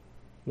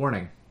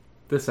Warning: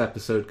 this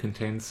episode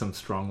contains some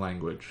strong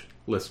language.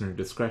 Listener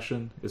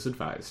discretion is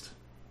advised.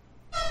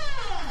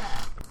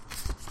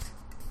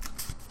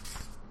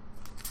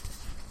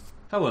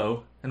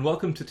 Hello, and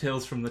welcome to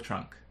Tales from the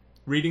Trunk,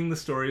 reading the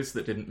stories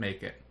that didn't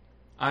make it.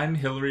 I'm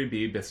Hilary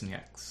B.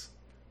 Bisnieks.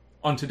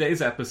 On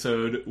today's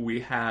episode,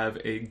 we have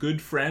a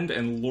good friend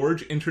and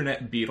large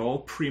internet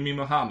beetle, Preemi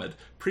Mohammed.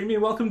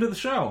 Preemi, welcome to the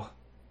show.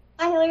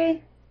 Hi,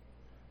 Hilary.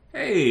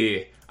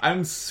 Hey,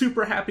 I'm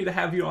super happy to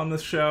have you on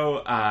this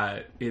show.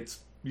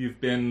 You've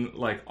been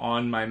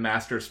on my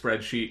master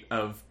spreadsheet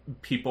of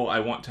people I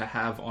want to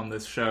have on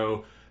this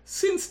show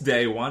since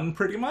day one,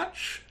 pretty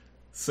much.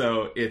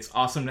 So it's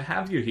awesome to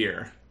have you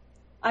here.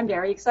 I'm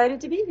very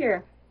excited to be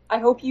here. I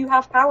hope you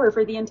have power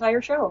for the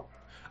entire show.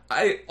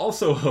 I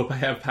also hope I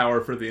have power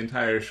for the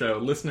entire show.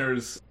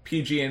 Listeners,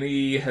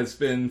 PG&E has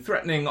been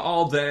threatening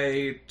all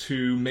day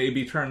to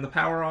maybe turn the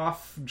power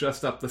off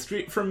just up the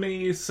street from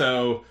me,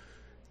 so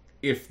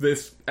if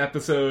this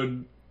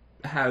episode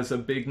has a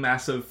big,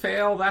 massive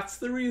fail, that's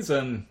the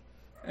reason.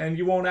 And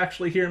you won't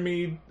actually hear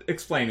me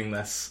explaining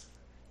this.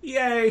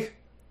 Yay!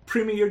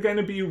 Preemi, you're going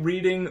to be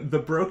reading The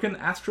Broken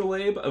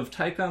Astrolabe of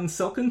Tychon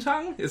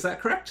Silkentongue, is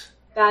that correct?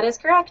 That is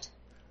correct.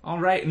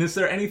 Alright, and is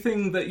there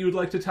anything that you would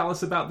like to tell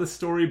us about this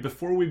story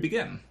before we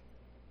begin?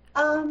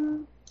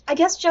 I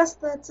guess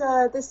just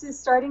that this is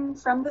starting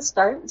from the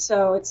start,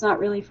 so it's not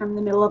really from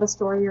the middle of a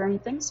story or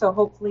anything, so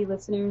hopefully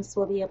listeners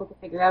will be able to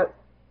figure out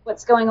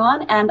what's going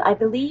on, and I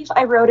believe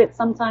I wrote it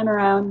sometime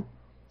around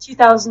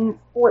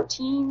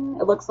 2014.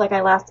 It looks like I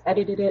last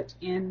edited it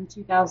in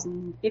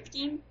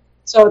 2015,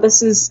 so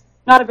this is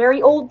not a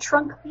very old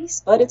trunk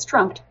piece, but it's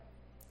trunked.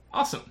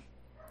 Awesome.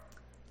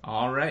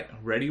 Alright,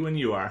 ready when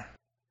you are.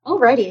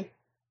 Alrighty.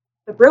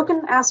 The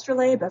Broken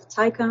Astrolabe of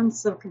Tychon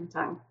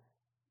Silkentongue.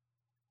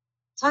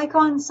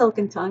 Tychon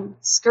Silkentongue,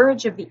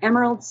 scourge of the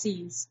Emerald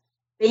Seas,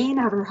 bane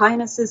of Her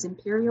Highness's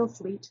Imperial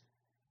Fleet,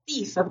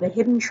 thief of the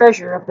hidden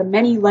treasure of the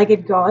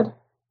many-legged god,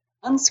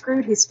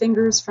 unscrewed his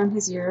fingers from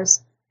his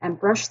ears and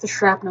brushed the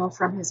shrapnel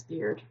from his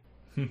beard.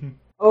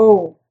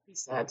 Oh, he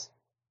said.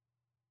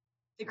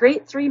 The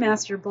great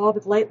three-master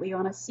bobbed lightly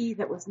on a sea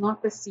that was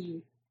not the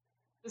sea.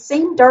 The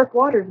same dark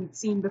water he'd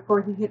seen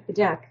before he hit the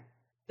deck.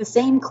 The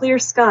same clear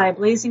sky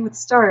blazing with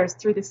stars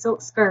through the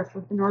silk scarf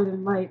of the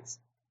northern lights.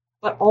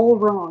 But all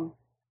wrong.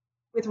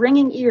 With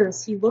ringing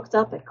ears he looked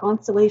up at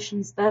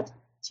constellations that,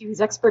 to his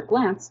expert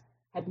glance,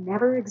 had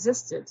never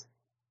existed.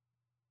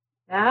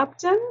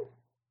 Captain?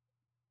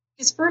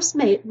 His first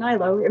mate,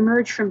 Nilo,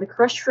 emerged from the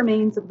crushed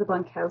remains of the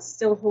bunkhouse,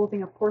 still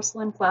holding a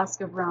porcelain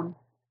flask of rum,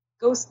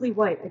 ghostly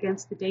white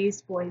against the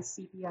dazed boy's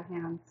sepia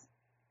hands.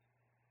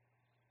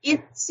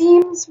 It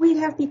seems we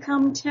have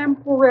become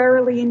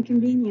temporarily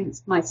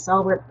inconvenienced, my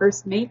stalwart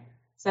first mate,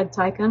 said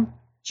Tychon,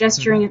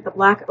 gesturing at the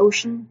black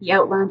ocean, the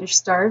outlandish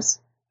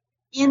stars,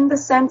 in the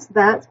sense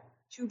that,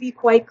 to be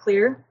quite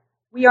clear,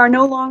 we are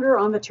no longer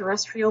on the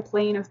terrestrial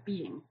plane of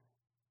being.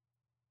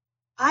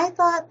 I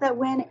thought that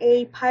when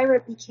a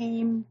pirate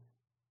became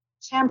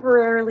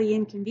temporarily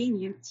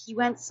inconvenient, he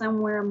went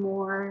somewhere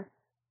more,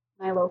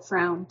 Nilo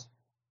frowned,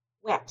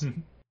 wet.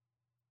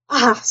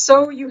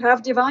 So you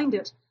have divined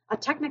it. A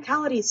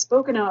technicality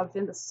spoken of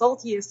in the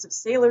saltiest of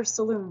sailors'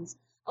 saloons,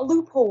 a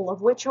loophole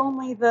of which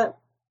only the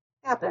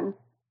captain.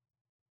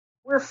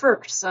 We're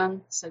firked,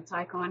 son, said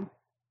Tychon.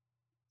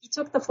 He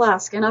took the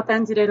flask and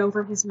upended it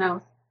over his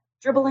mouth,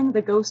 dribbling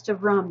the ghost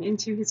of rum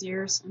into his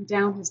ears and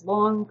down his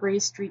long,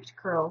 grey-streaked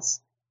curls.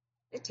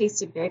 It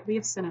tasted vaguely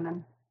of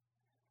cinnamon.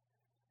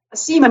 A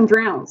seaman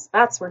drowns,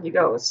 that's where he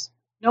goes.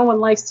 No one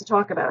likes to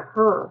talk about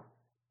her.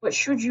 But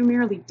should you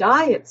merely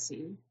die at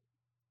sea?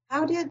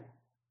 How did...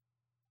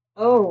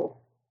 Oh.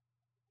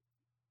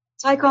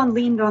 Tychon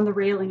leaned on the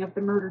railing of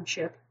the murdered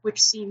ship, which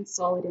seemed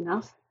solid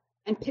enough,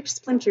 and picked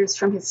splinters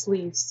from his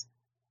sleeves.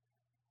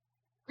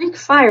 Greek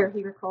fire,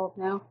 he recalled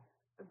now.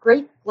 A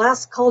great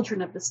glass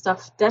cauldron of the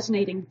stuff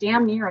detonating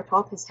damn near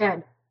atop his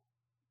head.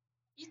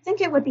 You'd think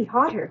it would be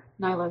hotter,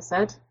 Nilo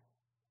said.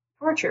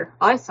 Torture,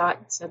 I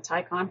thought, said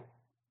Tychon.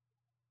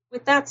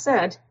 With that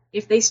said,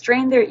 if they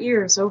strained their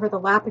ears over the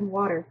lapping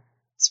water,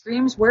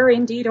 screams were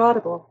indeed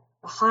audible,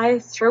 the high,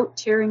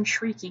 throat-tearing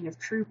shrieking of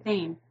true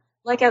pain,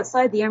 like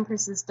outside the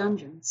Empress's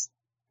dungeons.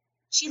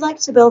 She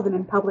liked to build them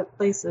in public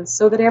places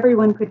so that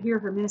everyone could hear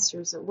her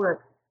ministers at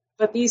work,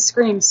 but these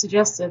screams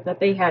suggested that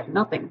they had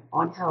nothing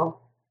on hell.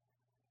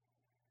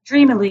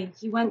 Dreamily,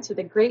 he went to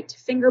the great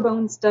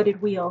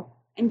fingerbone-studded wheel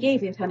and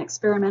gave it an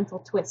experimental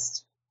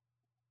twist.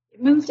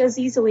 It moved as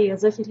easily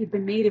as if it had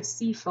been made of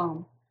sea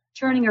foam,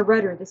 turning a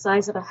rudder the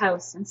size of a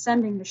house and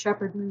sending the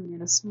shepherd moon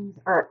in a smooth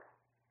arc.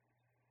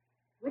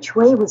 Which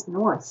way was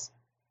north?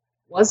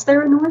 Was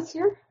there a north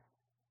here?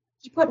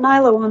 He put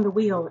Nilo on the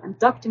wheel and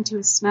ducked into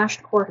his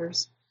smashed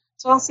quarters,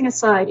 tossing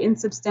aside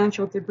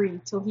insubstantial debris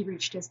till he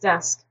reached his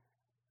desk.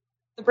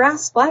 The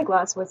brass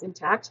spyglass was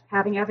intact,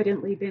 having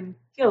evidently been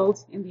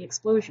killed in the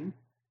explosion,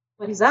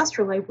 but his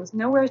astrolabe was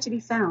nowhere to be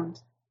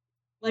found,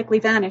 likely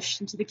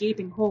vanished into the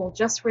gaping hole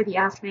just where the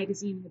aft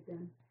magazine had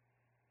been.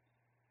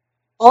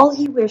 All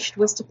he wished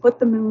was to put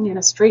the moon in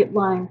a straight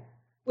line,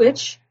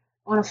 which,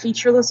 on a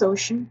featureless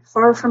ocean,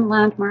 far from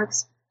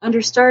landmarks,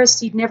 under stars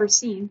he'd never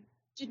seen,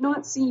 did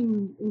not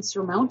seem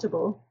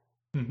insurmountable.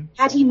 Mhm.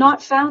 Had he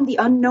not found the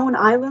unknown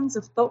islands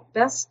of Thot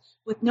Bes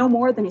with no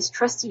more than his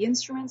trusty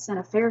instruments and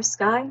a fair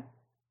sky?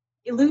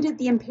 Eluded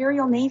the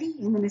Imperial Navy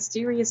in the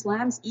mysterious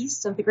lands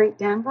east of the Great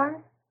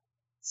Danvar?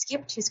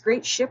 Skipped his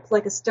great ship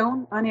like a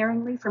stone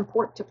unerringly from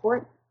port to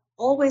port,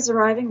 always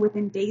arriving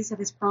within days of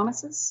his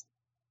promises?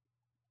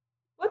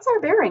 "What's our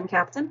bearing,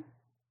 Captain?"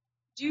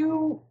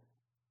 "Due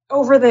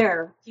over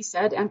there," he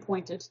said, and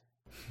pointed.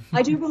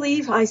 "I do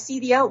believe I see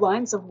the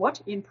outlines of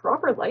what, in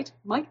proper light,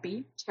 might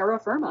be terra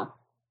firma."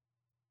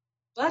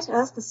 But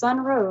as the sun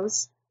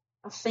rose,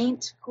 a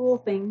faint, cool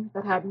thing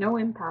that had no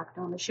impact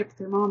on the ship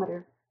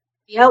thermometer,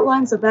 the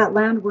outlines of that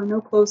land were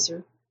no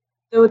closer,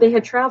 though they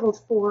had traveled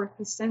for,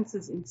 his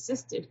senses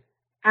insisted,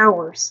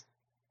 hours.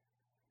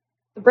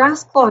 The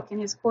brass clock in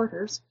his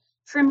quarters,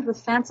 trimmed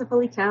with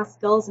fancifully cast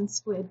gulls and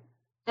squid,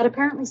 had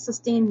apparently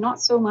sustained not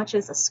so much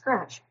as a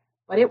scratch,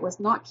 but it was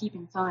not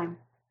keeping time.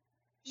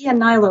 He and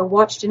Nilo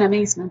watched in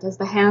amazement as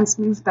the hands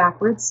moved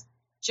backwards,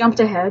 jumped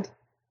ahead,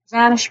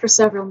 vanished for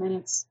several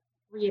minutes,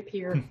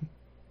 reappeared.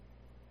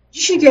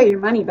 "You should get your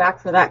money back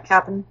for that,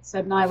 Captain,"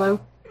 said Nilo,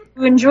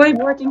 who enjoyed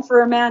working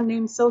for a man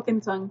named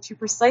Silkentongue to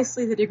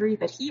precisely the degree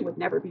that he would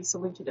never be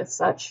saluted as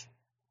such.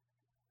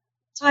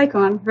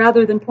 Tychon,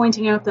 rather than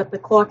pointing out that the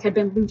clock had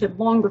been looted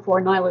long before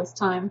Nilo's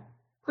time,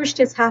 pushed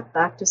his hat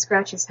back to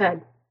scratch his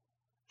head.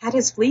 Had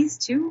his fleas,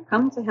 too,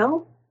 come to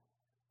hell?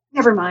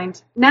 Never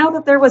mind. Now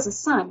that there was a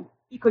sun,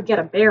 he could get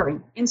a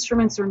bearing,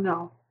 instruments or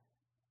no.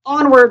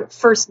 "Onward,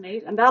 first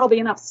mate, and that'll be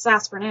enough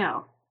sass for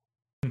now."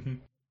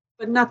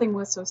 But nothing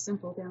was so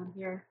simple down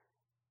here.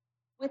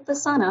 With the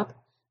sun up,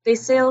 they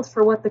sailed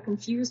for what the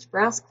confused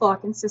brass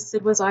clock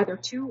insisted was either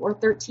 2 or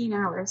 13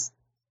 hours,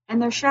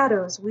 and their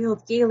shadows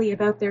wheeled gaily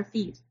about their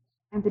feet,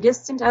 and the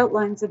distant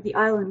outlines of the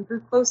island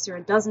grew closer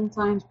a dozen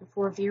times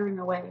before veering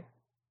away.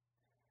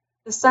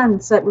 The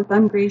sun set with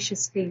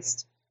ungracious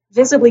haste,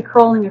 visibly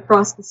crawling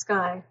across the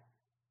sky,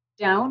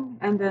 down,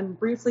 and then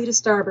briefly to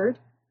starboard,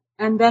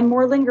 and then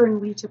more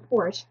lingeringly to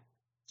port,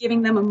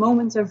 giving them a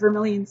moment of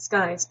vermilion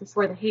skies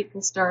before the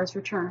hateful stars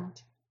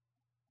returned.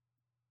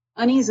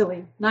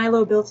 Uneasily,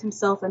 Nilo built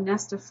himself a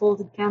nest of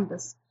folded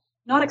canvas,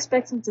 not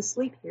expecting to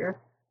sleep here,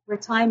 where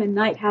time and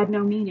night had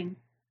no meaning,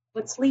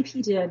 but sleep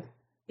he did,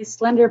 his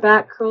slender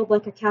back curled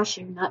like a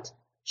cashew nut,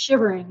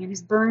 shivering in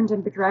his burned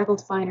and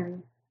bedraggled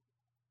finery.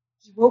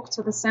 He woke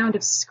to the sound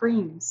of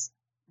screams,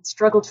 and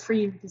struggled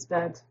free of his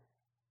bed.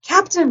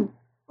 "Captain!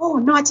 Oh,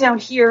 not down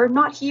here,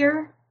 not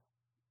here!"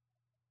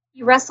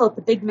 He wrestled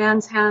the big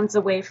man's hands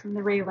away from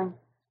the railing,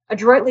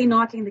 adroitly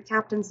knocking the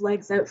captain's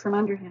legs out from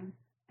under him,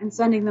 and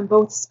sending them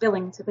both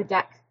spilling to the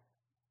deck.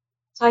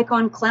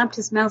 Tychon clamped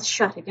his mouth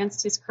shut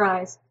against his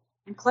cries,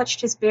 and clutched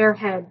his bare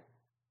head,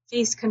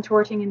 face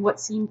contorting in what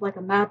seemed like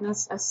a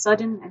madness as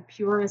sudden and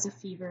pure as a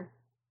fever.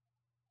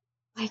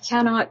 "I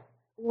cannot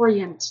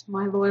orient,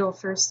 my loyal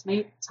first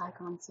mate,"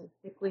 Tychon said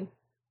thickly.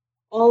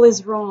 "All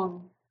is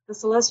wrong. The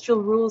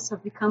celestial rules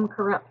have become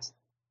corrupt.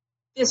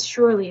 This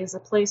surely is a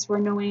place where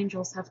no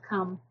angels have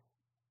come.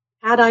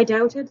 Had I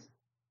doubted?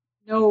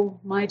 No,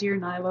 my dear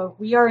Nilo,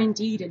 we are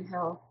indeed in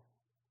hell.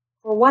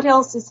 For what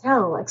else is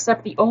hell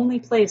except the only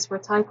place where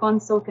Tychon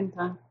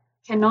Silkentongue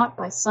cannot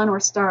by sun or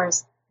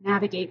stars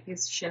navigate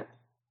his ship?"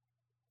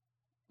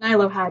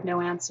 Nilo had no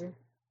answer.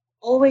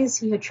 Always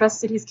he had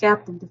trusted his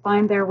captain to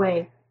find their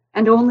way,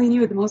 and only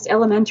knew the most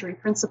elementary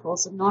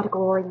principles of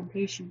nautical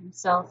orientation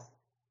himself.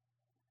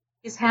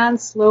 His hand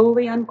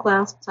slowly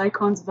unclasped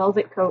Tychon's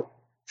velvet coat,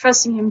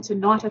 trusting him to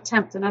not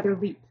attempt another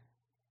leap.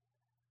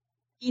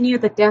 He knew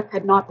that death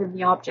had not been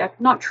the object,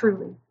 not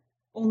truly,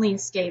 only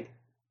escape.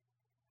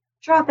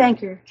 "Drop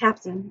anchor,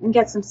 Captain, and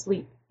get some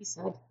sleep," he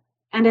said,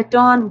 "and at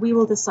dawn we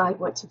will decide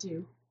what to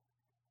do."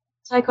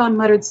 Tychon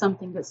muttered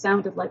something that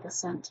sounded like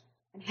assent,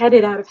 and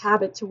headed out of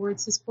habit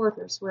towards his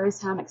quarters, where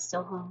his hammock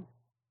still hung.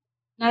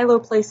 Nilo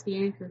placed the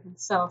anchor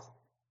himself,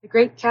 the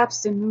great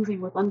capstan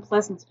moving with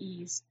unpleasant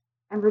ease,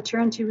 and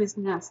returned to his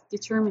nest,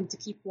 determined to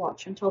keep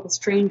watch until the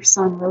strange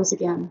sun rose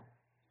again.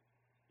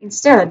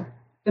 Instead,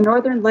 the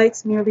northern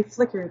lights merely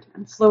flickered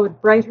and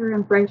flowed brighter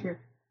and brighter,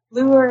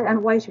 bluer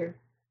and whiter,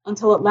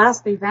 until at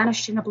last they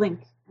vanished in a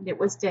blink, and it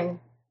was day.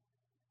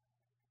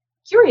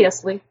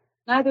 Curiously,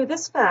 neither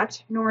this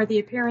fact nor the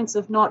appearance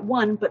of not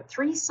one but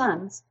 3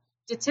 suns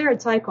deterred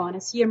Tychon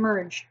as he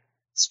emerged,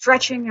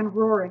 stretching and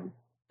roaring,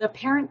 the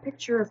apparent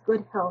picture of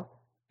good health,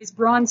 his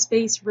bronze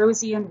face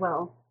rosy and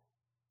well.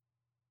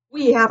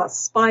 "We have a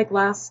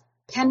spyglass,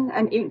 pen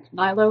and ink,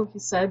 Nilo," he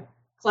said,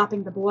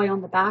 clapping the boy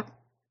on the back,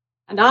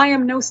 "and I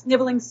am no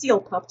sniveling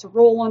seal pup to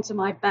roll onto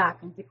my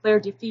back and declare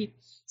defeat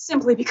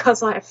simply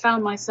because I have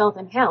found myself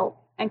in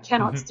hell and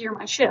cannot steer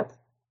my ship.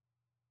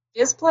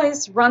 This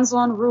place runs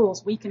on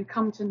rules we can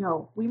come to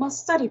know. We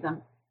must study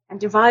them and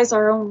devise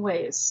our own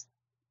ways."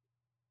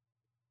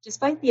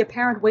 Despite the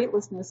apparent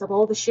weightlessness of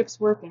all the ship's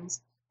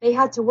workings, they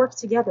had to work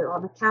together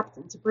on the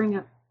captain to bring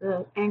up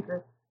the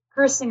anchor,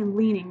 cursing and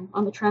leaning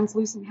on the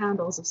translucent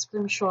handles of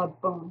scrimshawed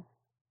bone.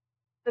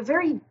 The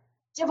very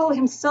Devil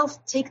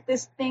himself take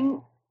this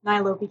thing,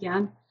 Nilo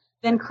began,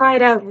 then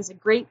cried out as a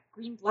great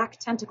green-black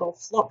tentacle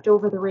flopped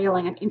over the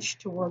railing and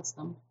inched towards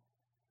them.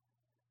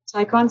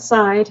 Tychon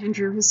sighed and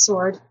drew his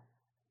sword,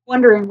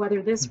 wondering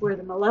whether this were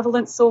the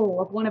malevolent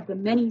soul of one of the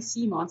many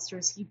sea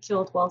monsters he'd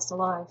killed whilst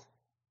alive.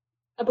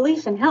 A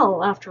belief in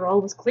hell, after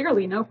all, was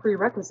clearly no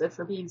prerequisite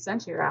for being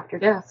sent here after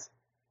death.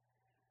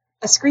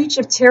 A screech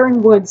of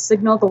tearing wood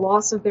signaled the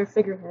loss of their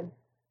figurehead,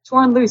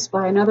 torn loose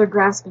by another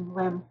grasping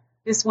limb,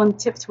 this one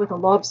tipped with a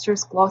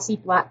lobster's glossy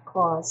black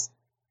claws.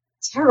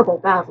 Terrible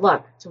bad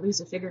luck to lose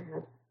a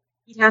figurehead.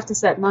 He'd have to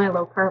set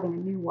Nilo carving a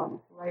new one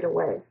right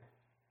away.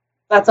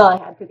 That's all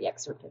I had for the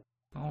excerpt.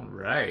 All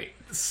right.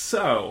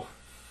 So,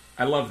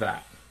 I love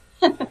that.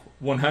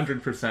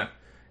 100%.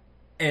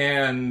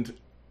 And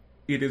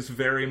it is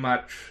very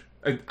much...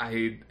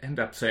 I end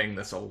up saying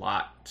this a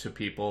lot to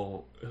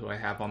people who I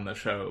have on the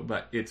show,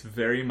 but it's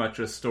very much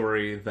a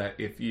story that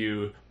if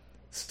you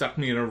stuck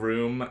me in a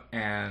room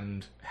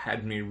and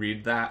had me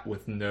read that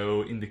with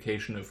no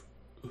indication of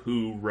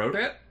who wrote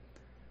it,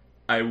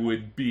 I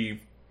would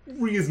be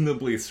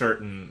reasonably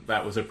certain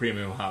that was a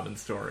Premium Hobbin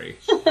story.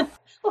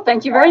 Well,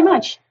 thank you very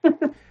much.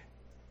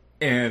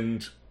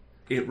 And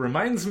it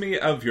reminds me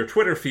of your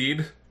Twitter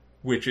feed,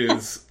 which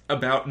is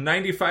about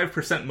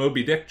 95%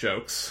 Moby Dick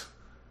jokes.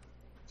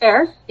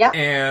 Fair, yeah.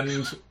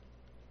 And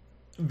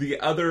the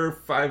other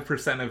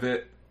 5% of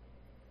it...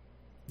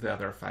 The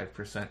other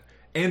 5%...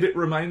 And it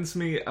reminds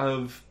me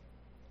of...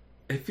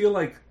 I feel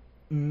like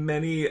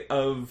many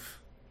of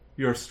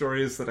your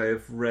stories that I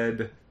have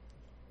read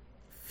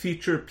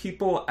feature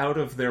people out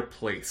of their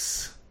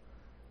place.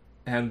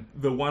 And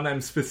the one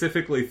I'm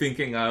specifically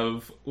thinking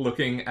of,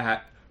 looking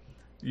at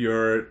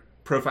your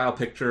profile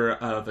picture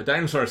of a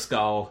dinosaur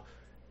skull,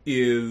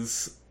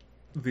 is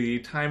the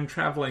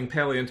time-traveling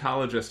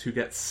paleontologist who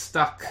gets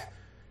stuck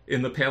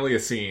in the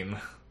Paleocene.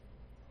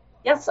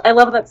 Yes, I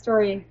love that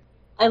story.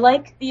 I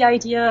like the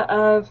idea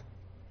of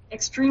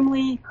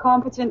extremely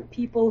competent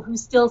people who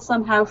still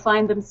somehow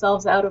find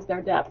themselves out of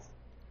their depth.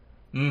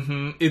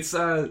 Mm-hmm.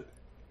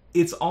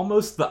 It's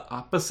almost the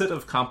opposite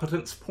of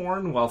competence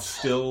porn while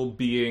still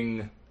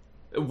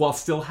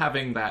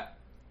having that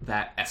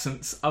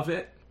essence of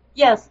it.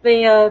 Yes,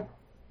 they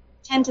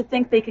tend to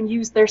think they can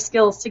use their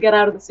skills to get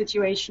out of the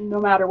situation no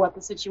matter what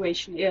the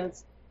situation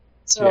is.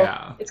 So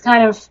yeah. It's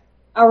kind of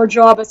our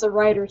job as a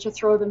writer to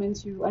throw them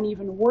into an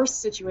even worse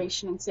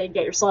situation and say,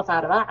 get yourself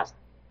out of that.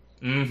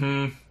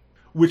 Mm-hmm.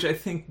 Which I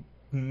think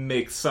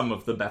makes some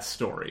of the best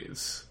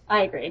stories.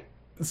 I agree.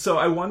 So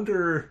I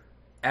wonder,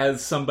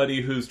 as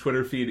somebody whose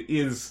Twitter feed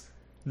is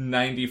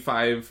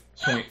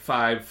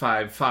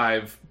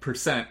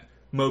 95.555%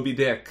 Moby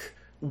Dick,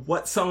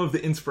 what some of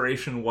the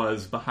inspiration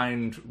was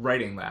behind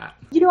writing that.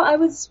 You know, I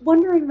was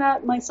wondering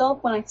that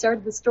myself when I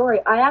started the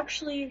story. I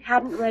actually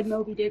hadn't read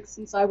Moby Dick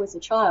since I was a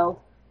child,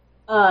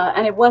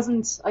 and it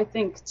wasn't, I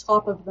think,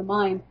 top of the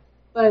mind.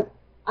 But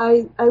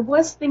I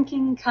was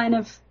thinking kind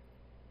of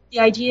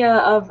the idea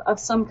of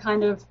some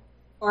kind of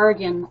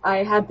bargain.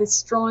 I had this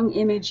strong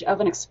image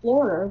of an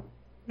explorer,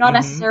 not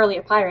necessarily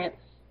a pirate,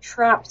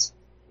 trapped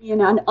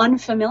in an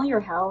unfamiliar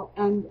hell,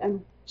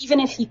 and even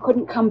if he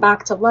couldn't come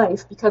back to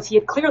life because he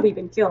had clearly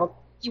been killed,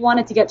 he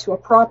wanted to get to a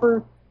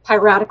proper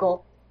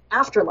piratical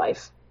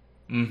afterlife.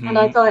 Mm-hmm. And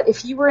I thought,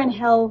 if you were in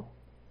hell,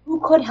 who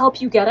could help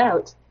you get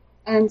out?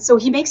 And so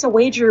he makes a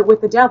wager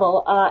with the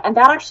devil, and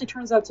that actually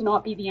turns out to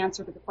not be the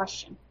answer to the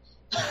question.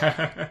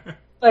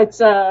 But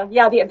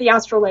yeah, the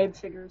astrolabe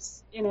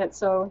figures in it,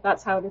 so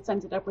that's how this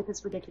ended up with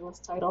this ridiculous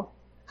title.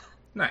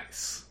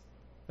 Nice.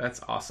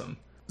 That's awesome.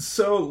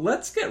 So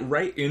let's get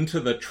right into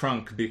the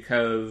trunk,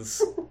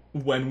 because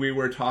when we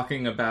were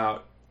talking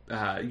about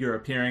your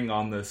appearing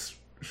on this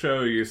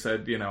show, you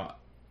said, you know,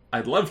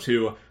 I'd love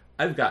to.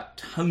 I've got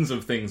tons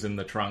of things in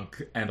the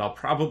trunk, and I'll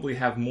probably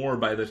have more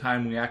by the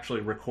time we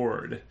actually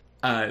record.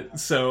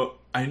 So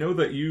I know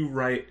that you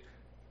write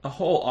a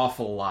whole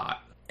awful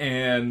lot,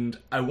 and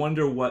I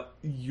wonder what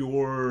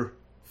your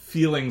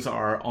feelings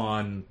are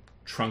on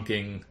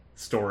trunking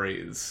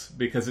stories,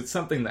 because it's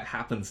something that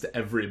happens to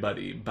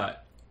everybody,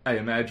 but I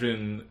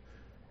imagine,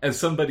 as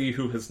somebody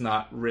who has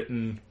not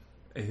written,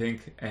 I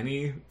think,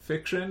 any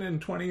fiction in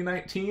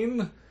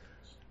 2019,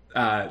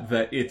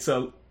 that it's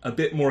a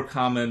bit more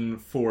common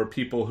for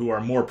people who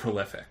are more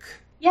prolific.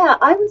 Yeah,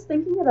 I was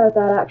thinking about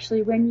that,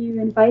 actually, when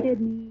you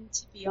invited me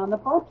to be on the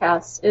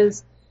podcast,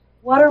 is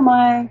what are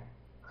my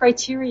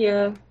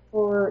criteria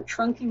for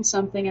trunking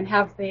something, and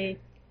have they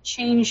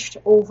changed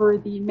over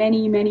the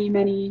many, many,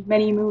 many,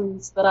 many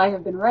moons that I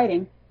have been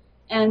writing?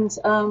 And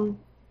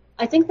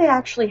I think they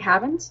actually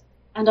haven't,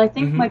 and I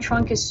think my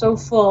trunk is so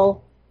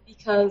full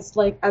because,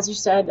 like, as you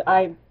said,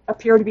 I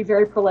appear to be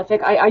very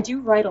prolific. I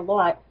do write a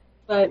lot,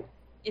 but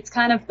it's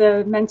kind of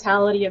the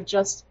mentality of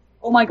just,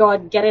 oh my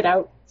god, get it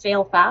out,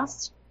 fail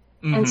fast.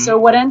 And so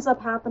what ends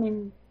up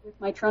happening with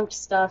my trunked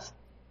stuff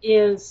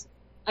is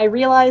I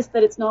realize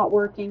that it's not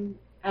working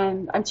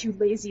and I'm too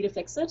lazy to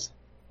fix it,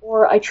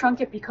 or I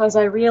trunk it because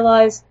I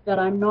realize that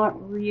I'm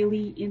not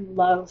really in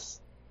love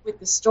with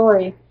the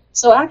story.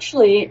 So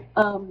actually,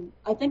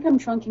 I think I'm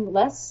trunking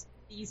less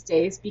these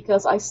days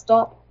because I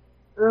stop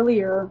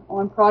earlier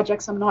on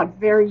projects I'm not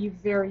very,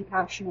 very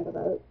passionate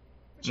about,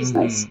 which is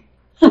nice.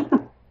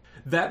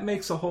 That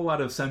makes a whole lot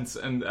of sense,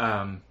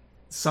 and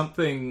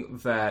something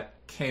that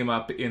came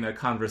up in a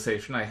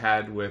conversation I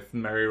had with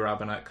Mary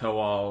Robinette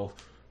Kowal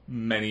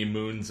many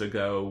moons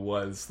ago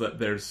was that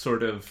there's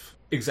sort of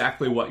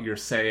exactly what you're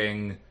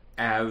saying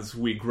as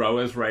we grow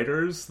as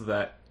writers,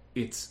 that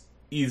it's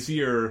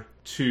easier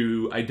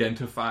to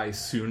identify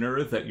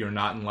sooner that you're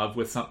not in love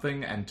with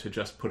something and to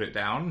just put it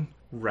down,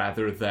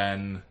 rather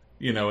than,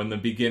 you know, in the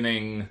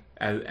beginning,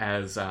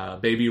 as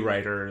baby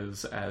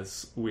writers,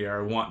 as we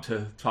are wont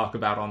to talk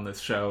about on this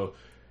show,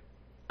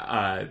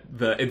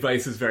 the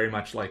advice is very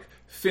much like,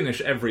 finish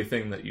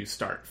everything that you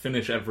start,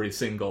 finish every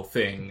single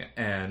thing,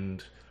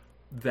 and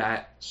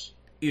that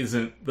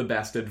isn't the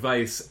best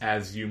advice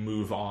as you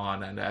move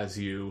on and as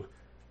you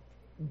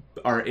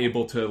are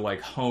able to, like,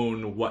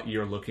 hone what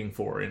you're looking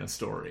for in a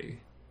story.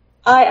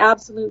 I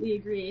absolutely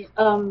agree.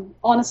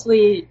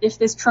 Honestly, if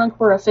this trunk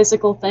were a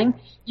physical thing,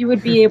 you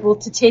would be able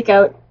to take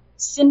out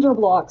cinder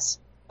blocks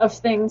of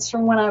things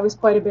from when I was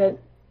quite a bit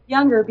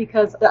younger,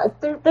 because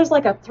there's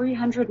like a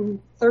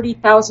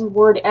 330,000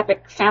 word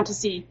epic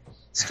fantasy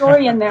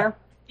story in there,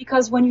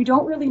 because when you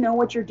don't really know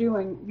what you're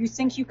doing, you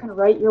think you can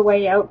write your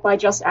way out by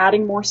just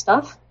adding more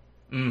stuff.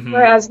 Mm-hmm.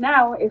 Whereas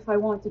now, if I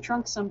want to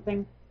trunk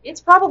something, it's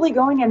probably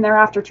going in there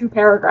after 2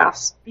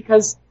 paragraphs,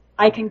 because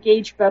I can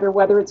gauge better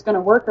whether it's going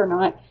to work or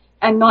not,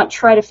 and not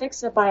try to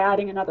fix it by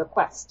adding another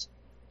quest.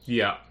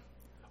 Yeah.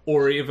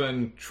 Or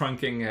even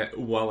trunking it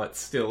while it's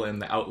still in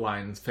the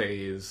outlines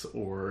phase,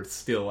 or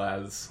still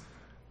as,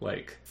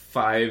 like,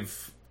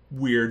 5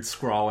 weird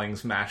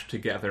scrawlings mashed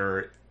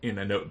together in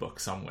a notebook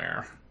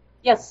somewhere.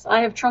 Yes, I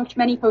have trunked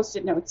many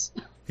Post-it notes.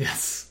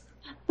 Yes.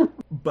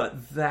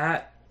 But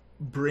that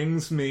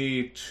brings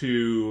me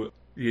to,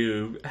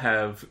 you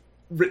have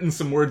written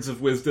some words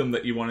of wisdom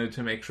that you wanted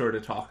to make sure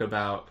to talk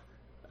about,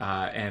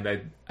 and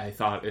I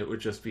thought it would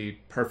just be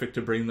perfect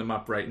to bring them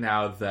up right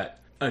now,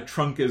 that a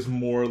trunk is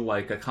more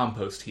like a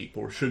compost heap,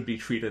 or should be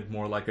treated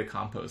more like a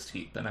compost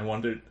heap, and I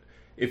wondered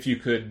if you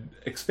could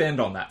expand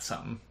on that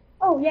some.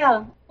 Oh,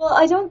 yeah. Well,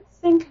 I don't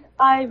think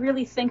I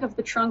really think of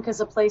the trunk as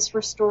a place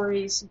where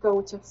stories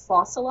go to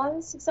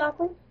fossilize,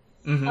 exactly.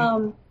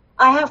 Mm-hmm.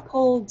 I have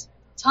pulled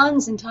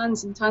tons and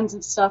tons and tons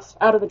of stuff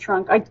out of the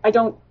trunk. I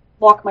don't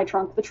lock my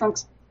trunk. The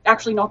trunk's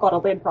actually not got a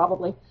lid,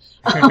 probably.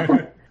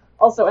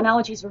 Also,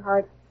 analogies are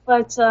hard.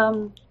 But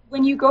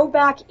when you go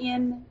back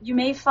in, you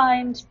may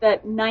find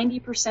that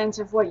 90%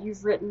 of what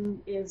you've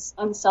written is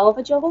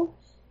unsalvageable,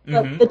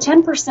 but the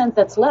 10%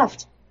 that's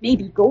left may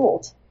be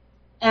gold.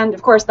 And,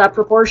 of course, that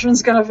proportion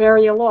is going to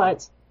vary a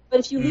lot. But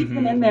if you leave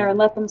them in there and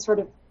let them sort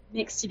of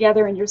mix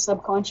together in your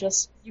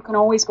subconscious, you can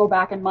always go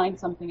back and mine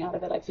something out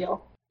of it, I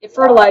feel. It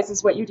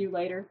fertilizes what you do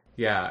later.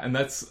 Yeah, and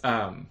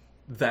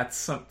that's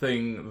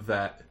something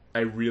that I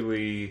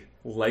really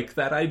like,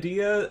 that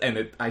idea,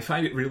 and I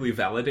find it really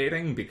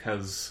validating,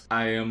 because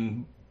I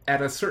am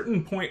at a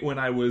certain point when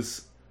I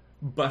was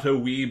but a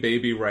wee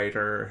baby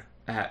writer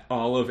at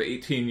all of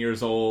 18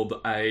 years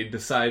old, I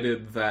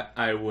decided that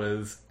I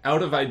was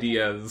out of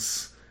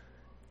ideas,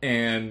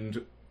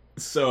 and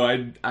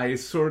so I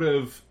sort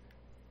of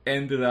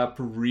ended up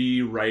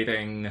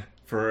rewriting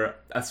for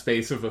a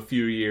space of a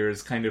few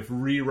years, kind of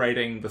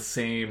rewriting the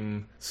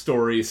same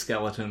story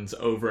skeletons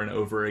over and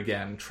over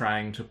again,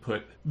 trying to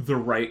put the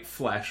right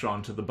flesh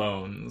onto the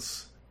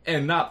bones.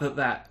 And not that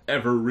that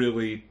ever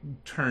really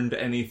turned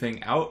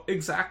anything out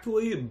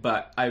exactly,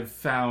 but I've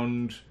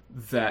found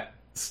that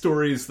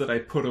stories that I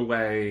put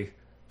away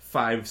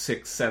 5,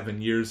 6,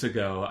 7 years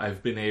ago,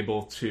 I've been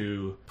able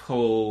to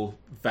pull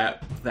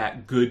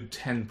that good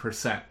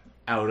 10%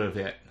 out of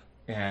it.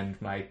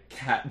 And my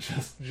cat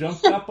just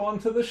jumped up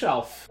onto the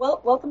shelf. Well,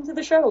 welcome to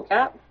the show,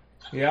 cat.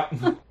 Yeah,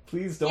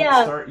 please don't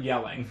start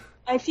yelling.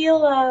 I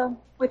feel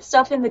with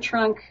stuff in the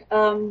trunk,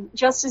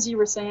 just as you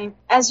were saying,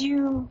 as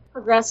you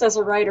progress as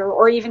a writer,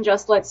 or even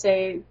just, let's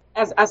say,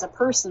 as a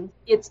person,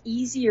 it's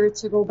easier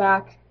to go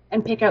back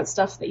and pick out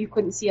stuff that you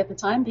couldn't see at the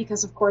time,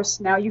 because, of course,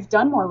 now you've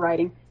done more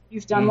writing,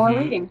 you've done more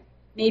reading.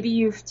 Maybe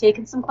you've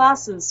taken some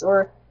classes,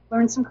 or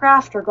learned some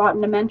craft, or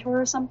gotten a mentor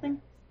or something.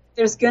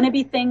 There's going to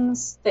be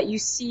things that you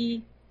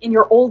see in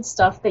your old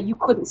stuff that you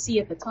couldn't see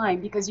at the time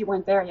because you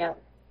weren't there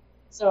yet.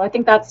 So I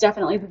think that's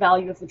definitely the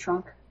value of the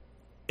trunk.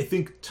 I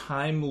think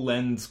time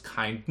lends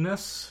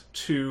kindness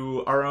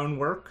to our own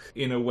work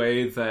in a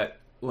way that,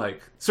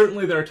 like,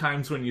 certainly there are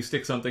times when you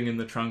stick something in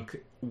the trunk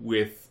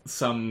with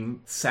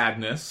some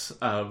sadness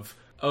of,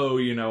 oh,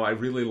 you know, I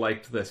really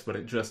liked this, but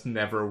it just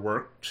never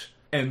worked.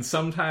 And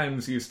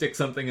sometimes you stick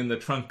something in the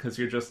trunk because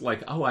you're just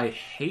like, oh, I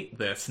hate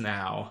this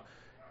now,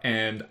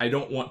 and I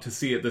don't want to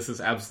see it. This is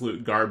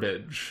absolute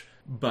garbage.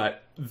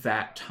 But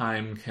that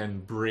time can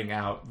bring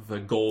out the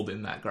gold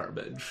in that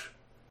garbage.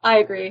 I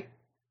agree.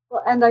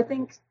 Well, and I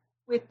think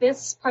with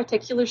this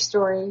particular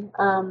story,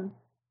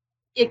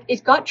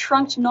 it got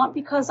trunked not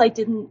because I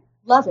didn't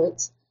love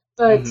it,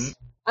 but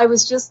I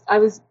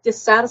was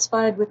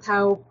dissatisfied with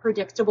how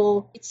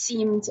predictable it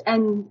seemed,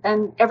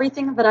 and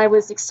everything that I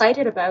was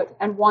excited about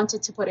and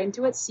wanted to put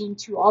into it seemed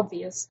too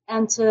obvious.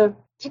 And to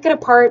pick it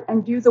apart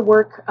and do the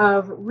work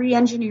of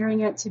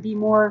re-engineering it to be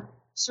more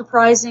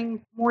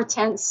surprising, more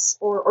tense,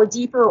 or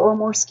deeper, or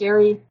more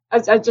scary,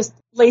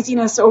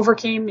 laziness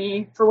overcame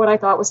me for what I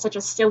thought was such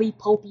a silly,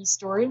 pulpy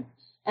story.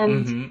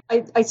 And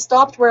I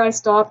stopped where I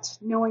stopped,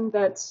 knowing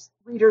that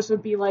readers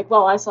would be like,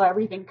 well, I saw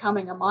everything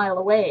coming a mile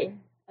away.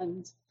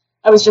 And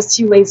I was just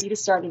too lazy to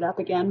start it up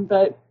again.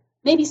 But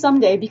maybe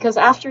someday, because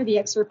after the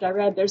excerpt I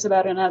read, there's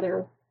about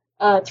another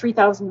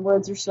 3,000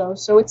 words or so.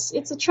 So it's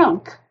a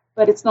chunk,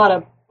 but it's not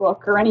a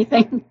book or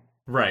anything.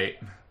 Right.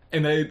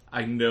 And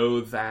I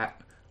know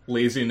that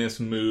laziness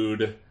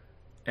mood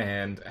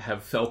and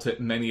have felt it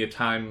many a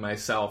time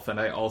myself, and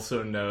I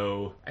also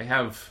know I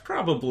have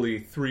probably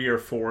 3 or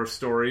 4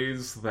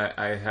 stories that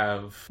I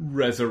have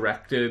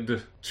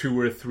resurrected 2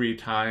 or 3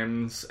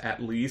 times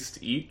at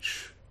least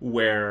each,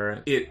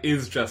 where it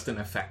is just an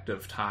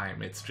effective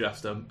time. It's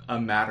just a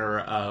matter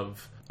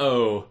of,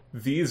 oh,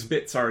 these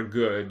bits are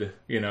good,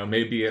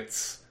 maybe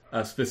it's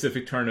a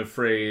specific turn of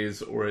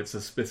phrase or it's a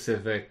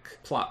specific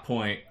plot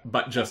point,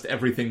 but just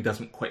everything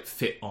doesn't quite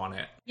fit on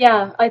it.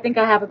 Yeah, I think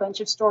I have a bunch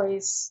of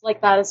stories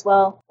like that as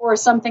well. Or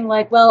something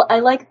like, well,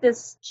 I like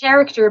this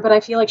character, but I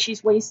feel like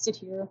she's wasted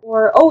here.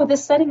 Or, oh,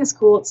 this setting is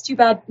cool, it's too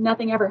bad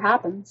nothing ever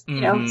happens.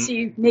 So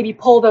you maybe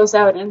pull those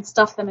out and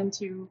stuff them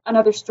into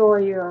another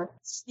story or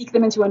sneak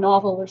them into a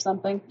novel or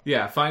something.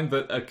 Yeah, find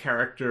that a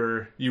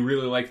character, you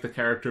really like the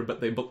character,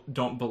 but they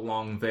don't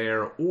belong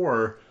there,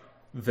 or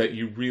that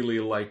you really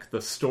like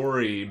the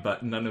story,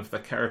 but none of the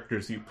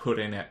characters you put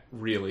in it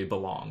really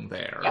belong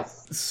there.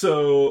 Yes.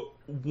 So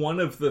one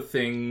of the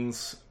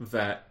things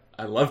that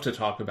I love to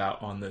talk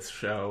about on this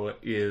show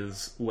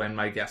is when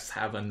my guests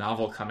have a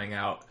novel coming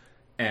out,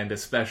 and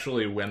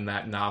especially when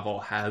that novel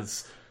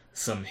has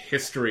some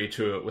history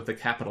to it with a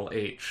capital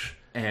H.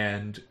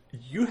 And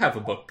you have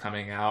a book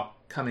coming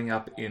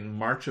up in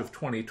March of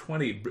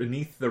 2020,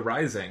 Beneath the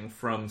Rising,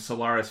 from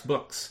Solaris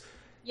Books.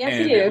 Yes,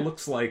 and you do. It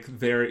looks like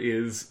there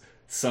is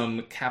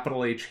some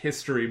capital H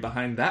history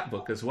behind that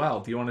book as well.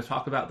 Do you want to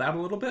talk about that a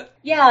little bit?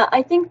 Yeah,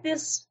 I think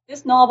this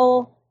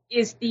novel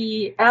is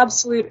the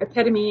absolute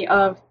epitome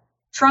of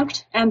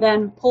trunked and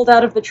then pulled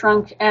out of the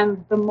trunk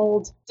and the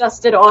mold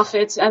dusted off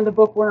it and the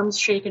bookworms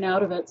shaken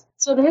out of it.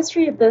 So the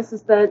history of this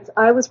is that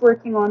I was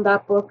working on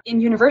that book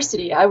in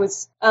university. I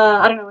was,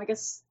 I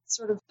guess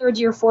sort of 3rd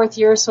year, 4th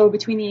year, so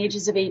between the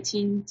ages of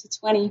 18 to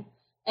 20.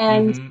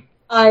 And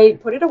I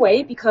put it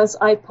away because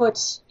I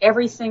put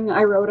everything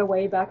I wrote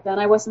away back then.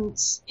 I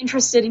wasn't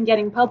interested in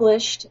getting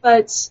published,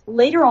 but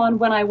later on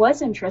when I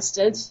was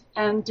interested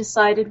and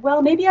decided,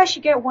 well, maybe I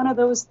should get one of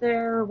those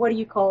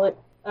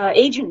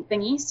agent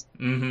thingies,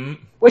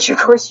 which of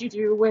course you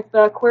do with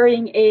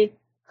querying a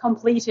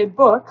completed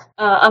book,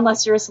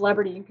 unless you're a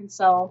celebrity and can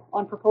sell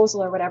on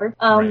proposal or whatever.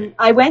 Right.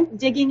 I went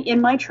digging in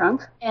my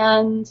trunk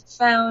and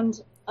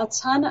found a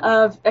ton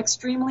of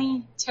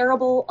extremely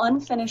terrible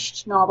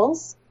unfinished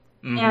novels,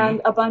 and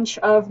a bunch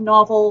of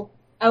novel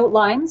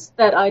outlines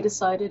that I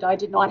decided I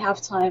did not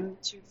have time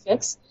to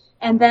fix.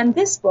 And then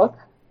this book,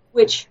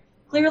 which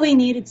clearly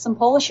needed some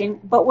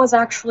polishing, but was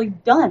actually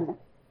done.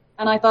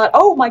 And I thought,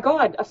 oh my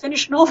god, a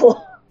finished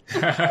novel.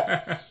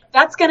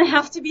 That's going to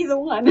have to be the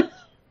one.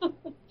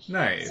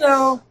 Nice.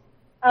 So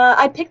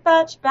I picked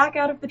that back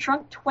out of the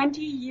trunk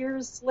 20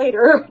 years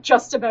later,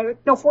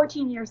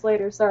 14 years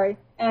later, sorry.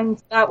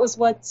 And that was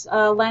what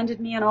landed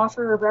me an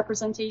offer of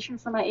representation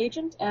from my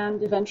agent,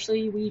 and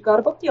eventually we got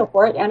a book deal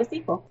for it and a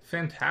sequel.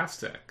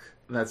 Fantastic.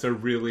 That's a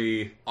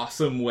really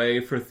awesome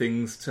way for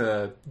things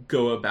to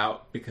go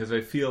about, because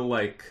I feel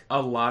like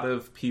a lot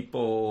of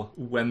people,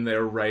 when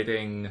they're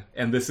writing,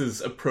 and this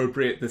is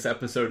appropriate, this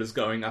episode is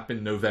going up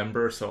in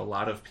November, so a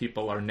lot of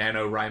people are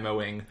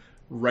NaNoWriMoing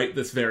right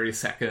this very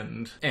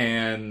second,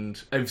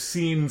 and I've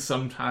seen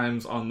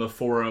sometimes on the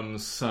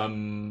forums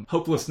some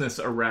hopelessness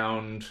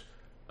around,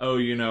 oh,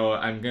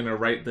 I'm gonna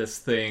write this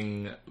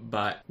thing,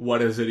 but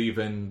what is it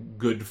even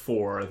good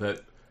for? That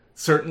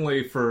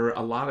certainly for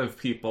a lot of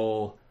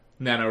people,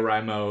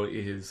 NaNoWriMo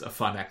is a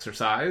fun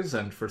exercise,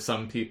 and for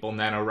some people,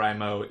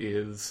 NaNoWriMo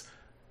is,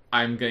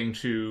 I'm going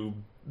to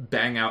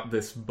bang out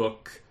this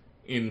book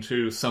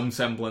into some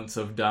semblance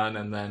of done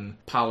and then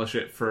polish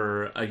it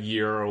for a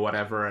year or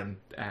whatever and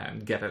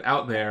get it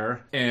out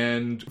there.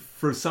 And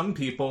for some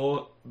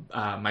people,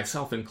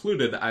 myself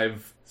included,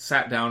 I've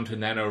sat down to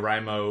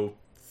NaNoWriMo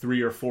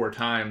 3 or 4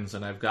 times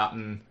and I've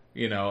gotten,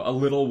 a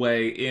little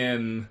way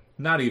in,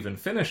 not even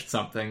finished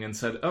something, and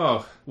said,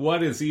 oh,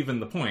 what is even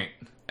the point?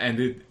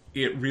 And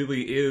it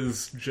really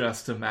is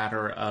just a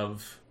matter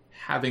of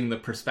having the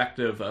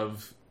perspective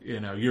of,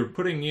 you're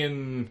putting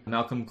in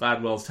Malcolm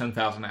Gladwell's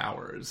 10,000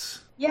 hours.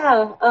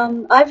 Yeah,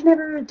 I've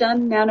never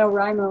done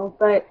NaNoWriMo,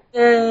 but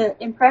the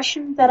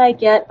impression that I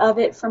get of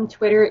it from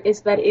Twitter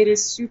is that it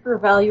is super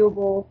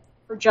valuable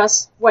for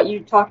just what you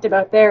talked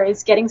about there,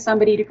 is getting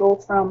somebody to go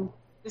from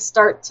the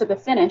start to the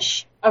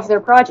finish of their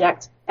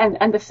project.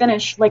 And the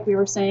finish, like we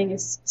were saying,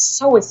 is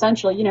so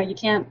essential. You know, you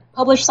can't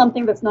publish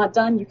something that's not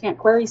done. You can't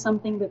query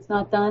something that's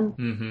not done.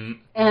 Mm-hmm.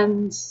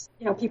 And,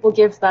 you know, people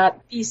give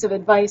that piece of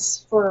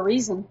advice for a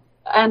reason.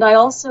 And I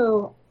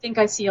also think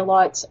I see a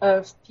lot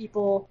of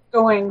people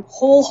going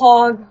whole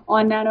hog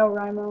on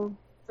NaNoWriMo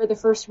for the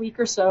first week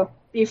or so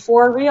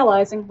before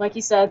realizing, like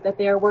you said, that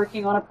they are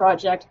working on a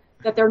project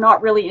that they're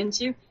not really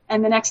into.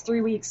 And the next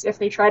 3 weeks, if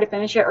they try to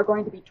finish it, are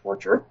going to be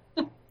torture.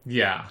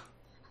 Yeah.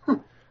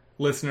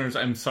 Listeners,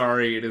 I'm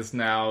sorry, it is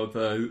now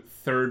the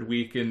third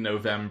week in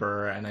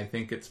November, and I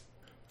think it's,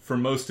 for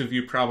most of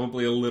you,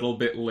 probably a little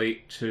bit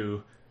late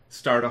to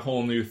start a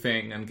whole new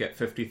thing and get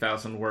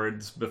 50,000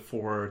 words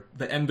before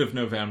the end of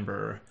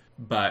November.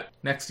 But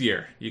next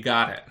year, you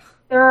got it.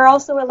 There are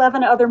also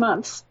 11 other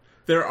months.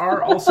 There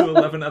are also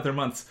 11 other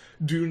months.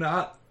 Do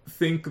not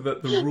think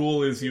that the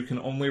rule is you can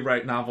only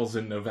write novels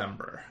in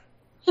November.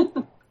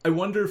 I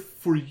wonder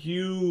for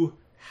you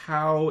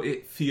how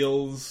it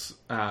feels,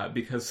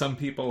 because some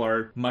people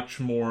are much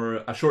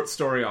more a short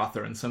story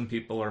author, and some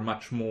people are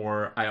much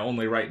more, I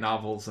only write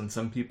novels, and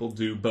some people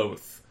do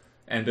both.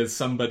 And as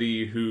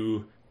somebody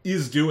who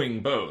is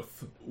doing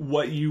both,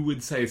 what you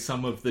would say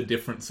some of the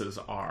differences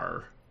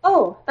are?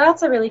 Oh,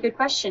 that's a really good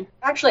question.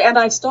 Actually, and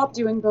I stopped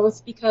doing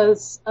both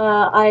because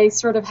I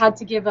sort of had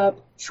to give up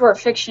short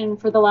fiction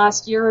for the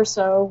last year or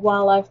so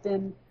while I've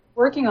been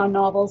working on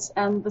novels,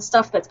 and the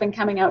stuff that's been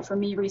coming out for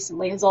me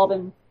recently has all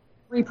been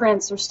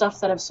reprints or stuff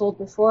that I've sold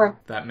before.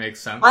 That makes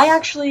sense. I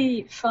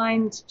actually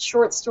find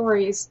short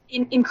stories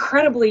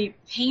incredibly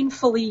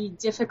painfully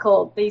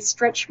difficult. They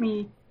stretch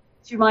me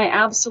to my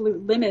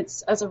absolute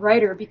limits as a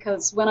writer,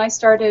 because when I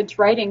started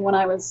writing when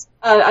I was,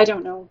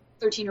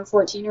 13 or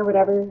 14 or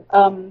whatever,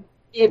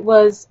 it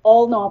was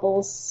all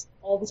novels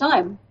all the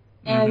time.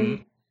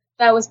 And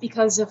that was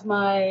because of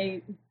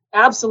my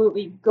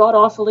absolutely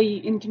god-awfully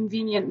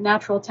inconvenient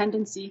natural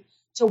tendency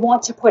to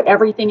want to put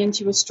everything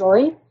into a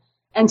story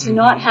and to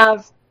not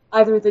have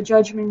either the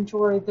judgment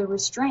or the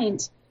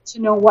restraint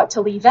to know what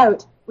to leave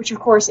out, which of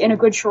course in a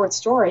good short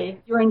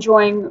story, you're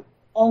enjoying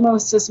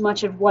almost as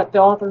much of what the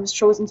author has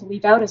chosen to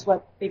leave out as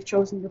what they've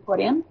chosen to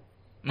put in.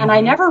 And I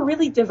never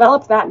really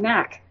developed that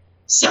knack.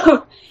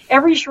 So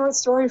every short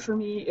story for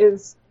me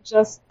is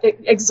just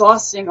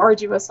exhausting,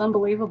 arduous,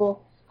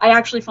 unbelievable. I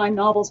actually find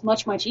novels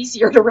much, much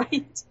easier to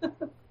write.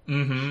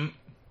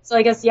 So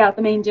I guess, the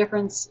main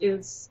difference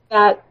is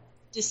that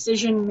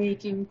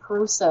decision-making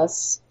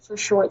process for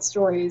short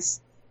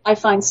stories I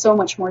find so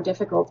much more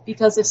difficult,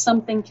 because if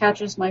something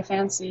catches my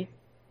fancy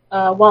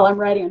while I'm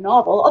writing a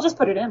novel, I'll just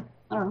put it in.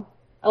 I don't know.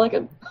 I like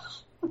it.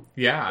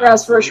 Yeah.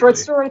 Whereas for a short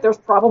story, there's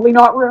probably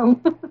not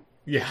room.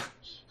 Yeah.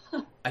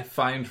 I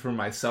find for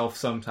myself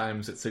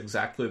sometimes it's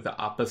exactly the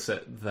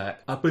opposite,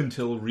 that up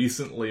until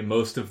recently,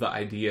 most of the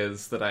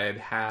ideas that I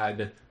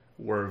had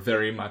were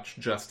very much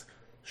just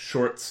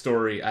short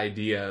story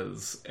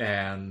ideas,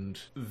 and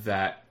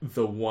that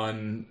the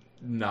one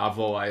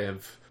novel I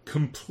have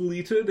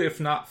completed, if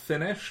not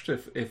finished,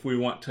 if we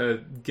want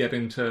to get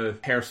into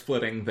hair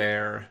splitting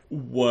there,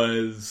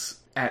 was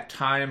at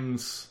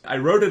times, I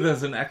wrote it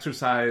as an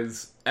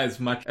exercise as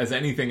much as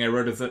anything. I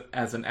wrote it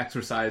as an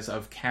exercise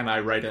of, can I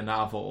write a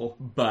novel?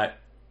 But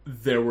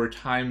there were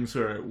times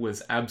where it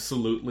was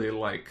absolutely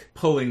like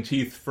pulling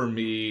teeth for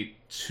me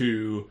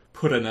to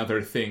put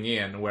another thing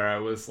in, where I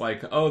was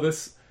like, oh,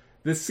 this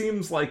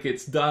seems like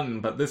it's done,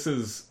 but this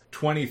is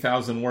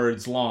 20,000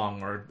 words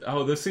long, or,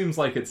 oh, this seems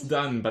like it's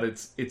done, but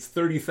it's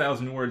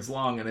 30,000 words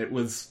long, and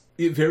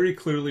it very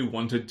clearly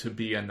wanted to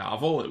be a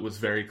novel. It was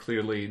very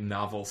clearly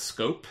novel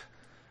scope,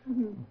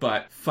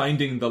 but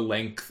finding the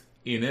length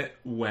in it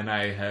when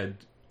I had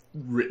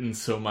written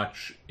so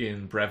much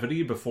in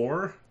brevity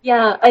before.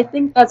 Yeah, I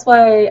think that's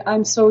why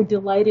I'm so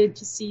delighted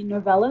to see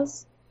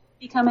novellas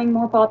becoming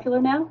more popular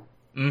now.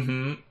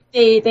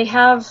 They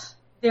have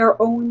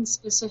their own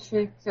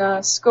specific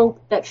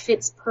scope that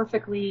fits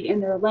perfectly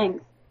in their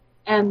length.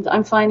 And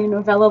I'm finding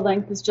novella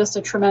length is just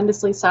a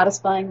tremendously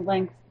satisfying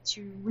length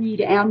to read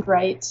and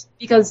write,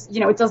 because,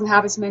 it doesn't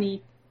have as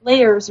many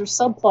layers or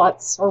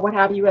subplots or what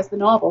have you as the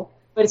novel,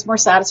 but it's more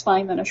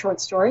satisfying than a short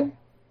story.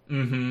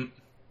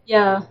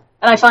 Yeah,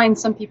 and I find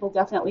some people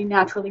definitely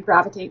naturally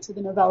gravitate to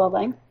the novella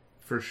length.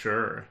 For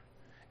sure.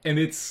 And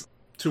it's,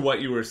 to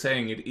what you were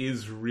saying,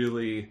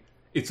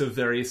 it's a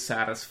very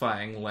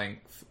satisfying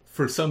length.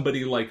 For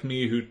somebody like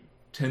me who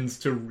tends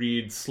to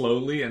read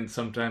slowly and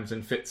sometimes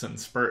in fits and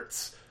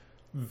spurts,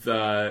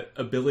 the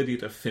ability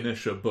to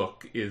finish a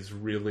book is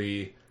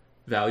really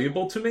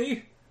valuable to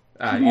me.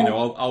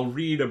 I'll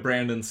read a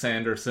Brandon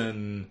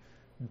Sanderson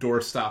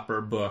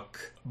Doorstopper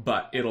book,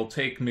 but it'll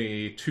take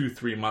me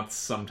 2-3 months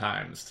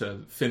sometimes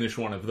to finish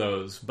one of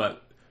those.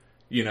 But,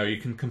 you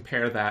can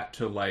compare that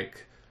to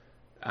like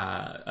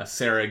a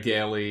Sarah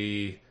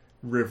Gailey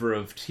River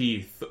of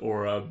Teeth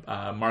or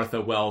a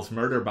Martha Wells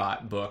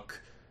Murderbot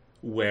book,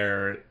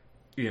 where,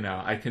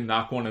 I can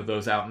knock one of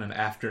those out in an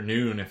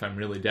afternoon if I'm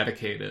really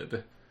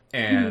dedicated,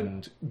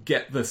 and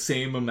get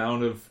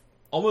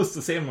almost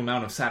the same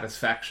amount of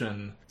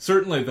satisfaction,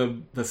 certainly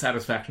the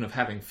satisfaction of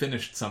having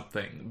finished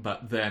something,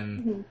 but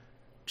then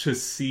to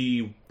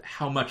see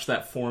how much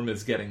that form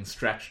is getting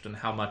stretched and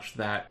how much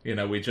that,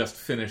 we just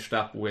finished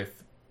up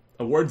with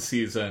award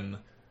season,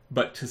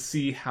 but to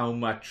see how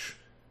much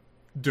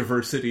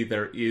diversity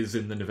there is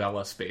in the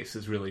novella space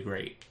is really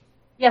great.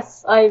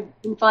 Yes,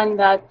 I've been finding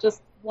that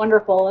just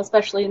wonderful,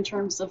 especially in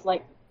terms of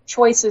like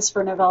choices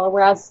for novella,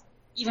 whereas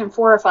even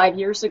 4 or 5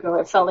 years ago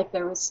it felt like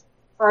there was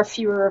far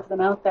fewer of them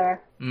out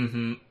there.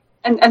 Mm-hmm.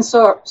 And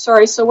so,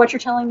 sorry, so what you're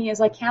telling me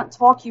is I can't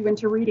talk you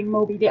into reading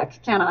Moby Dick,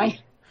 can I?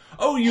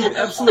 Oh, you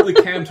absolutely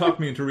can talk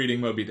me into reading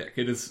Moby Dick.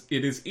 It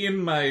is in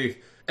my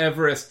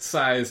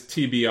Everest-sized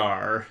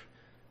TBR.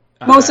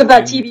 Most of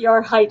that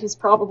TBR height is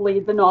probably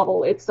the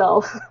novel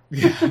itself.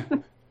 Yeah.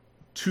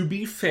 To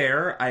be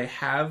fair, I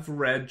have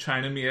read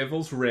China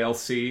Miéville's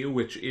Railsea,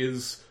 which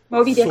is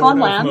Moby Dick sort on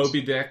of land.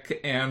 Moby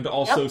Dick, and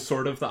also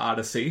sort of the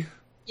Odyssey.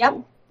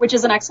 Yep, which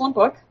is an excellent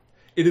book.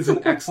 It is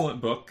an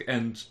excellent book,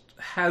 and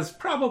has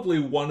probably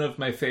one of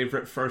my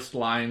favorite first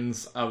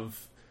lines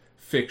of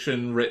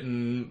fiction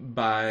written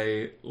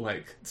by,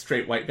 like,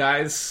 straight white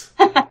guys,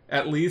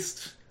 at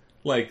least.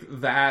 Like,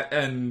 that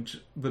and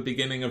the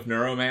beginning of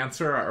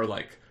Neuromancer are,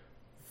 like,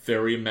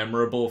 very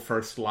memorable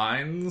first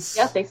lines.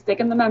 Yes, they stick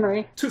in the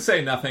memory. To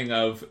say nothing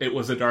of It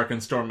Was a Dark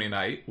and Stormy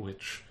Night,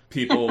 which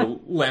people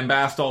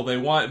lambast all they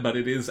want, but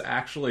it is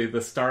actually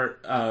the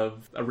start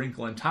of A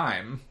Wrinkle in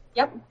Time.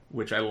 Yep.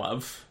 Which I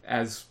love,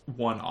 as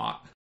one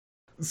ought.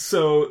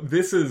 So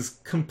this is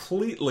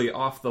completely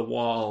off the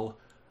wall,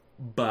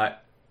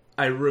 but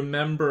I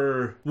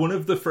remember one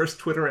of the first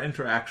Twitter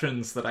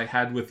interactions that I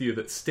had with you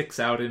that sticks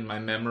out in my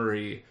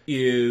memory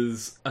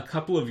is a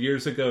couple of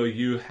years ago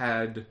you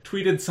had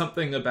tweeted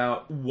something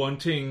about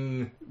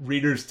wanting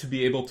readers to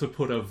be able to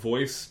put a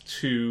voice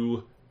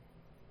to,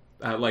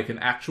 like an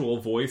actual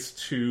voice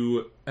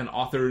to an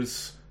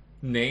author's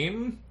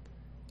name.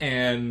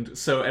 And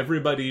so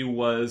everybody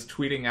was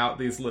tweeting out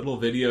these little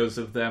videos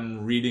of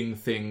them reading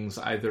things,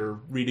 either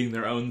reading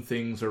their own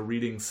things or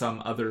reading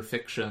some other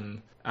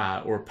fiction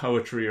or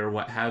poetry or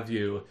what have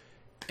you.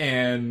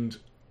 And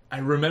I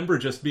remember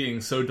just being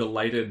so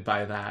delighted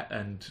by that.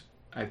 And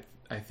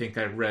I think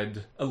I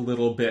read a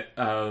little bit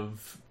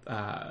of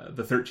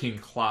the 13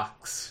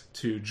 Clocks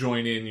to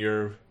join in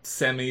your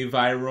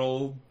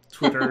semi-viral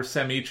Twitter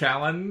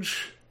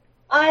semi-challenge.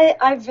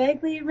 I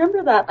vaguely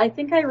remember that. I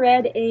think I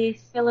read a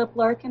Philip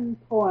Larkin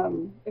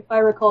poem, if I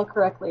recall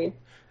correctly.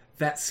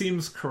 That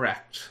seems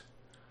correct.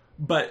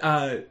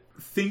 But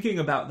thinking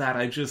about that,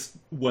 I just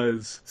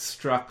was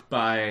struck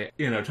by,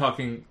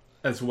 talking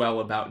as well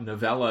about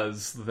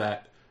novellas,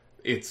 that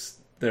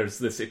there's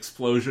this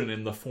explosion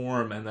in the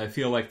form, and I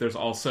feel like there's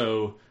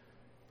also,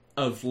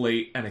 of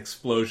late, an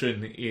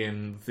explosion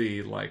in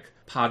the, like,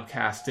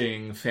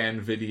 podcasting,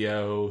 fan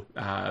video,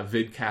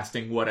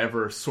 vidcasting,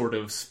 whatever sort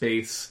of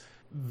space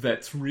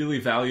that's really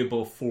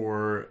valuable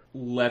for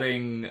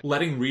letting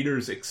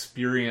readers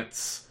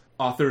experience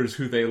authors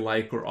who they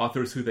like or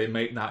authors who they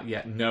might not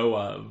yet know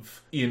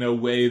of in a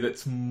way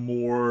that's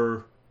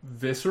more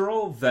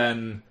visceral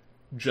than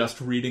just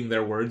reading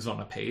their words on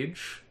a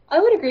page. I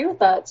would agree with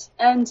that.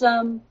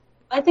 And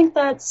I think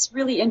that's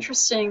really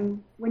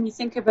interesting when you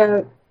think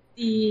about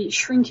the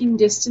shrinking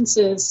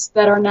distances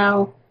that are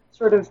now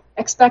sort of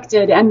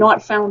expected and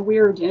not found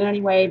weird in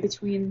any way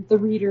between the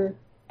reader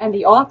and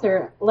the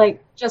author.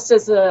 Like, just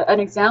as an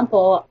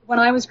example, when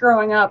I was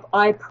growing up,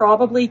 I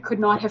probably could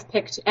not have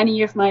picked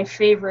any of my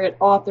favorite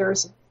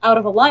authors out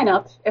of a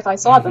lineup if I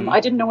saw them. I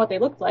didn't know what they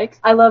looked like.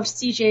 I loved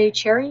C.J.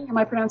 Cherryh. Am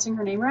I pronouncing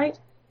her name right?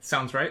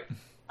 Sounds right.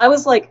 I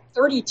was like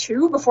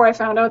 32 before I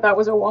found out that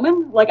was a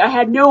woman. Like, I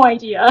had no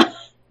idea.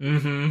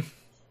 Mm-hmm.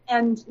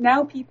 And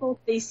now people,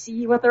 they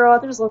see what their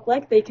authors look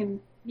like. They can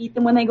meet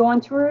them when they go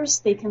on tours.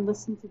 They can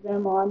listen to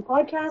them on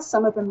podcasts.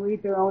 Some of them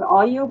read their own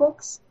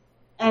audiobooks.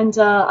 And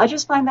I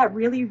just find that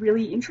really,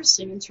 really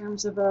interesting in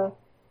terms of a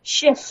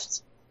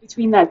shift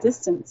between that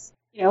distance.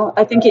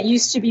 I think it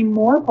used to be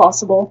more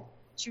possible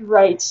to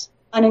write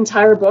an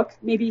entire book,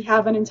 maybe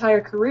have an entire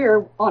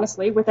career,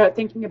 honestly, without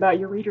thinking about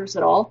your readers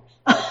at all.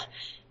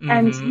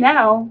 And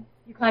now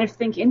you kind of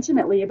think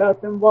intimately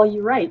about them while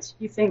you write.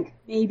 You think,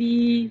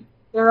 maybe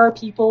there are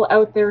people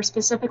out there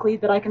specifically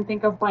that I can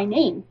think of by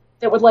name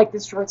that would like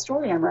this short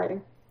story I'm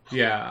writing.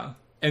 Yeah.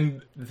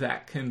 And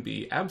that can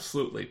be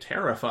absolutely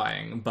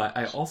terrifying, but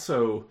I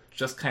also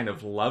just kind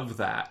of love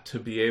that, to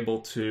be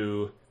able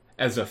to,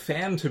 as a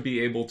fan, to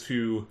be able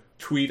to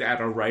tweet at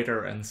a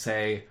writer and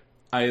say,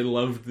 I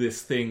loved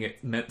this thing,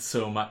 it meant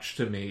so much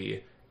to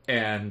me,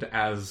 and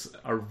as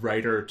a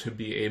writer to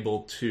be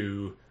able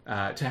to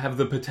have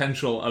the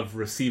potential of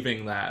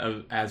receiving that.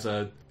 As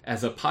a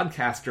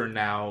podcaster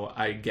now,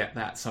 I get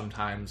that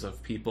sometimes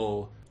of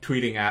people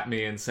tweeting at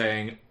me and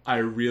saying, I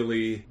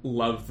really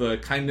love the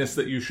kindness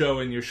that you show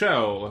in your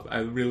show. I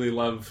really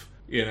love,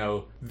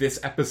 this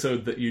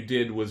episode that you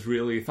did was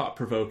really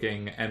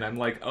thought-provoking. And I'm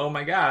like, oh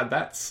my god,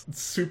 that's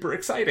super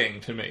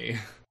exciting to me.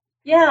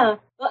 Yeah,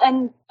 well,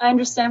 and I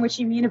understand what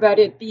you mean about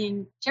it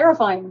being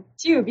terrifying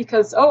too,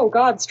 because oh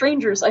God,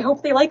 strangers! I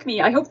hope they like me.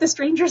 I hope the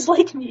strangers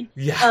like me.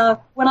 Yeah.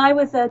 When I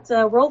was at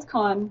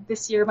Worldcon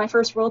this year, my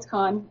first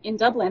Worldcon in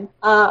Dublin,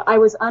 I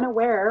was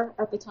unaware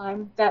at the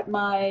time that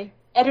my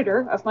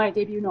editor of my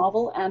debut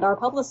novel and our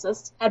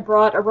publicist had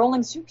brought a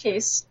rolling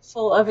suitcase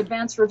full of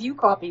advance review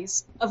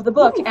copies of the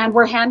book, and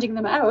were handing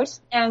them out.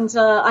 And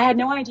I had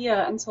no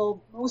idea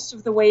until most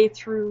of the way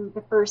through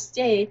the first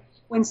day,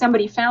 when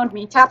somebody found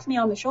me, tapped me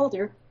on the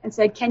shoulder, and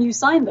said, "Can you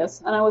sign this?"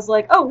 And I was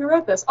like, "Oh, who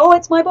wrote this? Oh,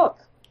 it's my book.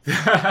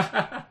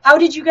 How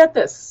did you get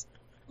this?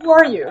 Who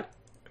are you?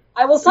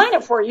 I will sign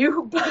it for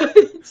you,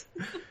 but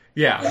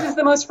Yeah. this is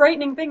the most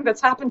frightening thing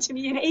that's happened to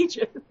me in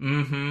ages."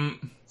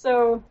 Mm-hmm.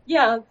 So,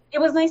 yeah, it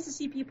was nice to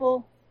see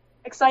people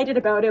excited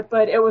about it,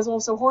 but it was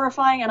also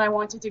horrifying, and I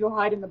wanted to go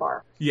hide in the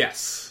bar.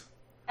 Yes.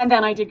 And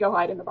then I did go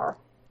hide in the bar.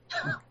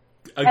 A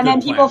And then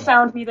good people plan.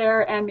 found me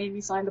there and made me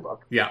sign the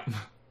book. Yeah.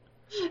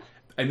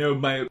 I know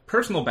my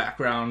personal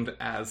background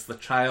as the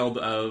child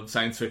of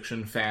science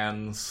fiction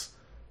fans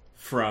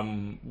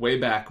from way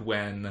back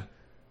when.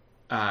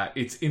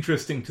 It's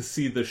interesting to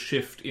see the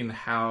shift in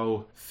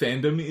how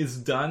fandom is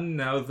done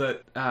now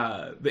that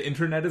the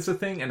internet is a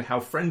thing, and how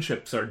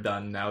friendships are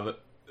done now that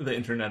the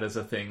internet is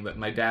a thing. That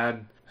my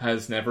dad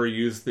has never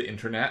used the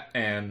internet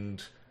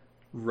and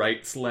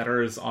writes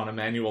letters on a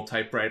manual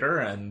typewriter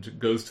and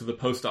goes to the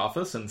post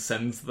office and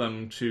sends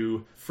them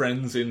to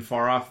friends in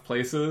far-off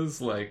places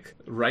like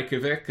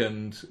Reykjavik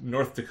and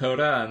North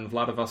Dakota and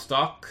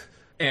Vladivostok.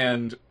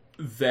 And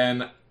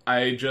then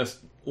I just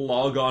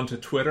log on to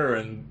Twitter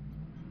and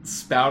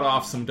spout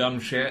off some dumb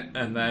shit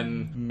and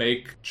then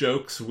make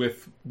jokes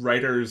with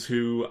writers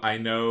who I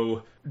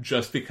know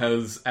just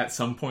because at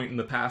some point in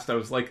the past I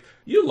was like,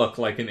 "You look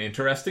like an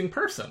interesting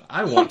person.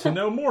 I want to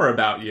know more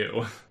about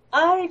you."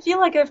 I feel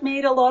like I've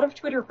made a lot of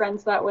Twitter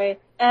friends that way.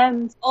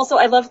 And also,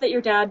 I love that your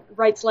dad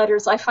writes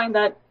letters. I find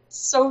that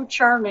so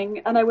charming,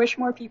 and I wish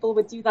more people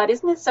would do that.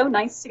 Isn't it so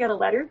nice to get a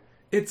letter?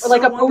 It's Or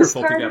like so a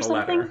wonderful to postcard get or a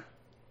something? letter.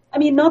 I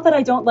mean, not that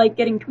I don't like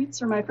getting tweets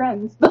from my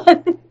friends,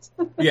 but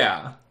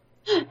Yeah.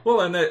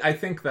 Well, and I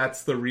think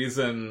that's the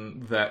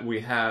reason that we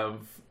have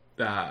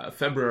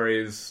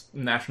February's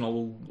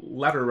National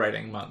Letter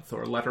Writing Month,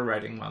 or Letter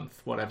Writing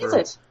Month, whatever. is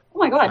it? Oh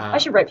my god, I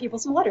should write people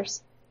some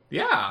letters.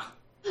 Yeah.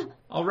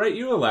 I'll write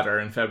you a letter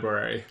in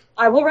February.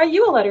 I will write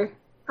you a letter,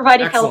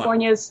 provided Excellent.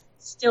 California's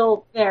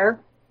still there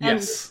and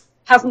Yes.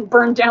 hasn't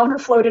burned down or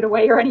floated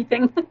away or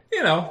anything.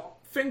 You know,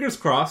 fingers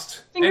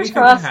crossed. Fingers Anything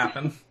crossed. can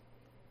happen.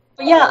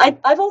 But yeah,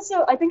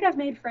 I think I've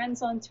made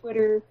friends on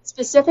Twitter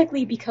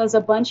specifically because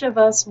a bunch of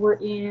us were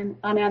in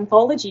an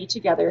anthology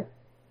together.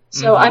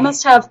 So I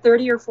must have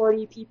 30 or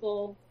 40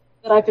 people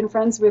that I've been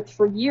friends with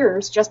for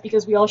years just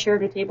because we all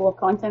shared a table of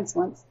contents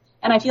once.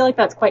 And I feel like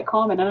that's quite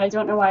common, and I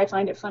don't know why I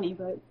find it funny,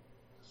 but...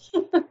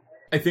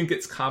 I think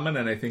it's common,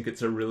 and I think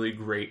it's a really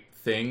great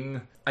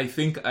thing. I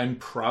think I'm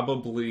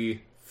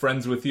probably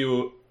friends with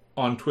you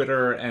on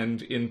Twitter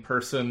and in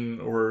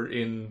person or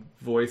in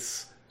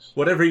voice,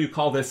 whatever you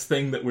call this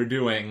thing that we're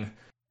doing,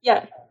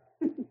 Yeah.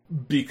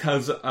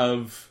 because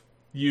of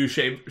you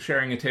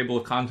sharing a table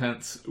of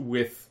contents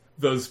with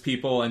those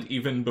people, and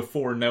even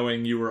before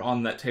knowing you were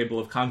on that table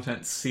of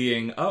contents,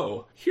 seeing,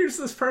 oh, here's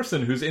this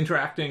person who's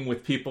interacting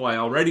with people I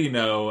already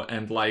know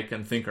and like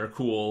and think are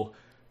cool.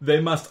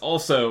 They must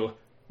also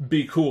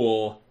be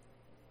cool.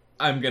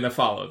 I'm gonna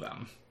follow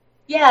them.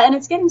 Yeah, and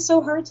it's getting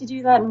so hard to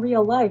do that in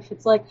real life.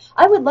 It's like,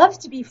 I would love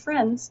to be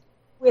friends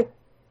with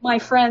my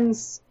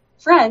friends'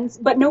 friends,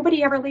 but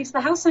nobody ever leaves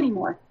the house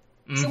anymore.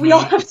 So we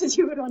all have to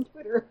do it on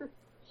Twitter.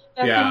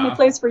 That's the only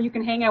place where you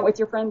can hang out with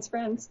your friends'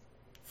 friends.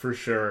 For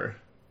sure.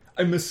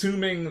 I'm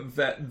assuming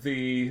that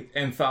the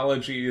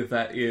anthology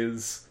that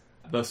is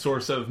the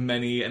source of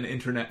many an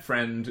internet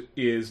friend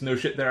is No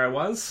Shit There I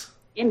Was.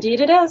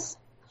 Indeed it is.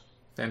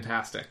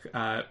 Fantastic.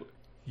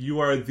 You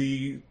are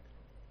the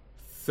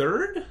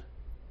third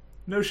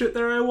No Shit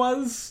There I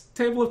Was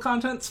table of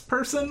contents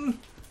person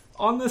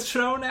on this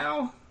show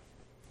now.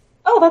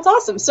 Oh, that's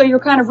awesome. So you're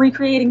kind of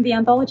recreating the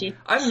anthology.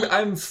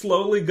 I'm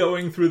slowly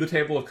going through the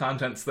table of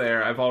contents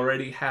there. I've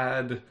already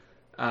had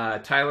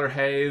Tyler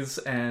Hayes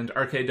and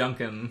R.K.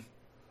 Duncan.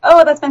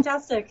 Oh, that's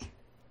fantastic.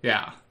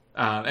 Yeah.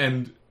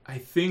 And I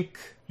think,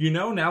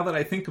 now that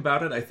I think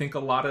about it, I think a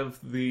lot of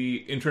the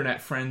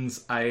internet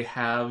friends I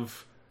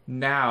have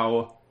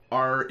now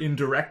are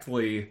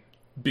indirectly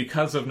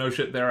because of No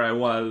Shit There I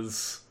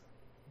Was,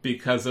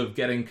 because of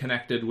getting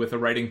connected with a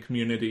writing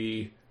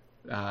community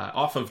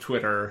off of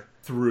Twitter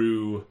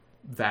through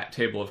that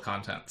table of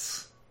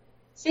contents.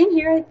 Same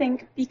here, I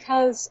think,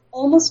 because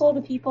almost all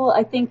the people,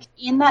 I think,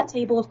 in that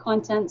table of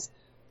contents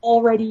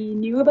already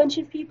knew a bunch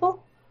of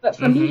people. But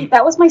for me,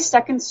 that was my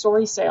second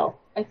story sale,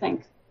 I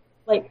think,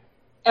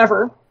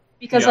 ever.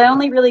 Because I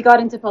only really got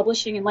into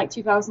publishing in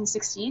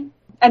 2016.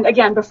 And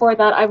again, before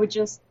that, I would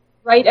just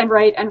write and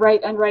write and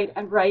write and write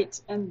and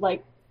write and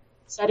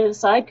set it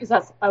aside because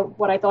that's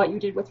what I thought you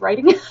did with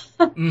writing.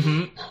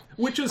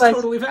 Which is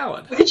totally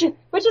valid. Which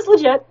is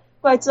legit.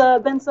 But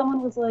then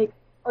someone was like,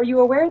 are you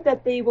aware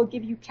that they will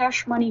give you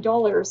cash money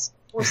dollars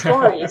for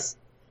stories?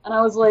 And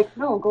I was like,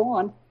 no, go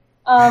on.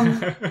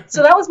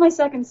 So that was my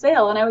second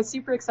sale, and I was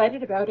super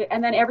excited about it.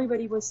 And then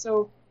everybody was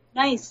so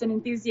nice and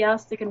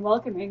enthusiastic and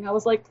welcoming. I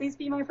was like, please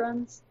be my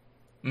friends.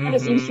 And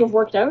it seems to have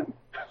worked out.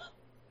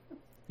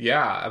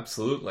 Yeah,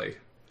 absolutely.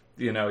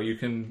 You know, you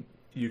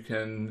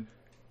can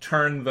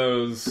turn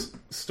those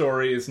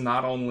stories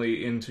not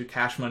only into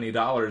cash money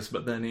dollars,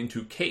 but then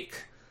into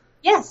cake.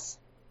 Yes,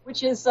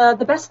 which is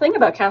the best thing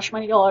about cash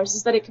money dollars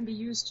is that it can be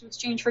used to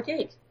exchange for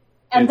cake.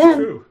 And It's then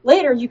true.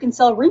 later you can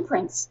sell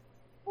reprints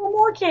for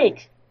more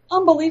cake.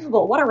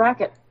 Unbelievable. What a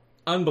racket.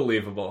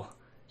 Unbelievable.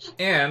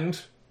 And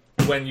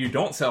when you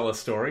don't sell a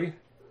story,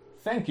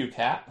 thank you,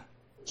 Kat.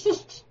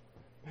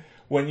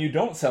 When you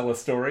don't sell a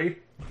story,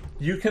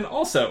 you can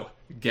also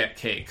get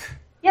cake.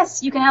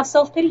 Yes, you can have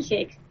self-pity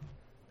cake.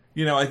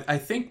 You know, I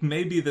think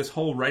maybe this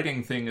whole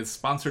writing thing is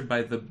sponsored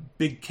by the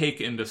big cake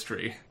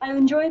industry. I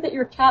enjoy that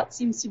your cat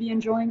seems to be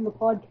enjoying the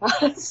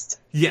podcast.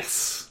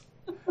 Yes.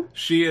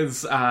 She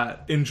is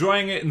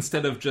enjoying it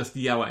instead of just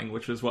yelling,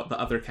 which is what the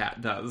other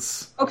cat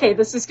does. Okay,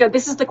 this is good.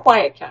 This is the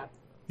quiet cat.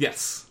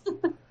 Yes.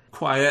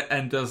 Quiet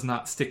and does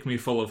not stick me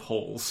full of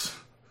holes.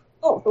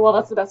 Oh, well,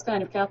 that's the best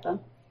kind of cat then.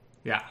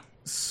 Yeah.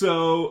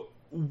 So,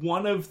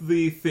 one of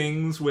the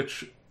things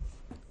which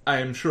I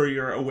am sure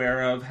you're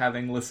aware of,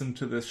 having listened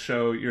to this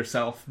show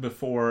yourself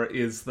before,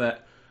 is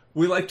that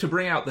we like to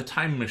bring out the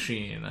time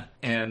machine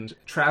and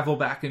travel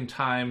back in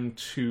time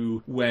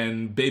to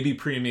when Baby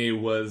Preemie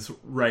was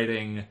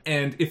writing.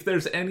 And if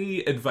there's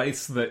any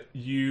advice that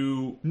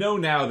you know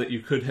now that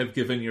you could have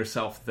given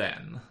yourself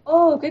then.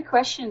 Oh, good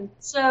question.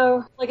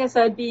 So, like I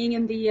said, being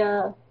in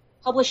the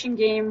publishing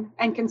game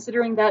and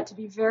considering that to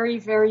be very,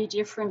 very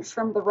different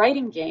from the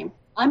writing game,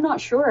 I'm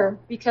not sure,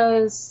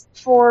 because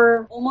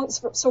for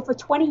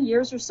 20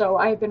 years or so,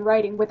 I have been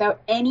writing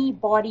without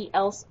anybody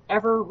else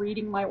ever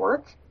reading my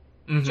work.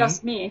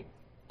 Just me,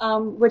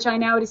 which I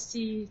now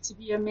see to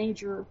be a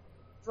major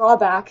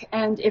drawback.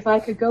 And if I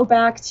could go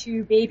back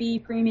to Baby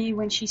Preemie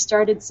when she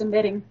started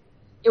submitting,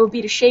 it would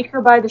be to shake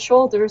her by the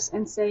shoulders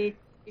and say,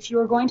 if you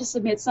are going to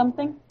submit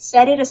something,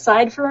 set it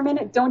aside for a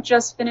minute. Don't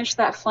just finish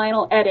that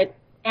final edit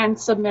and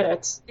submit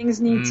it.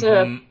 Things need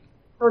to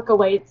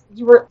percolate.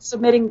 You were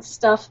submitting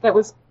stuff that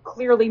was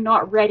clearly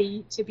not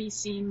ready to be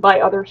seen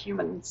by other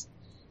humans.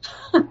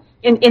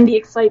 in the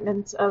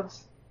excitement of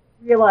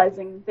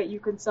realizing that you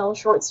could sell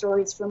short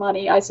stories for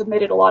money, I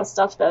submitted a lot of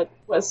stuff that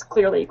was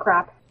clearly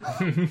crap.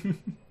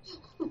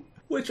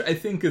 Which I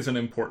think is an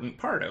important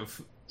part of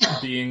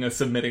being a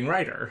submitting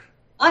writer.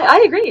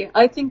 I agree.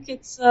 I think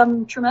it's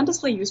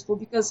tremendously useful,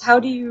 because how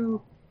do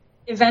you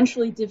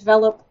eventually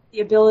develop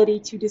the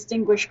ability to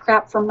distinguish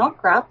crap from not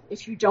crap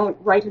if you don't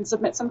write and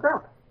submit some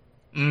crap?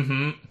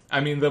 I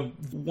mean, the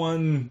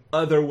one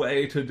other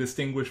way to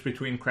distinguish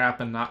between crap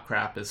and not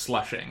crap is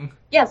slushing.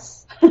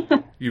 Yes.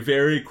 You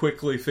very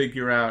quickly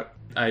figure out,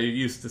 I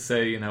used to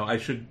say, you know, I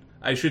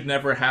should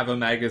never have a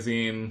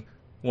magazine.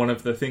 One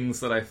of the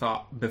things that I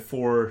thought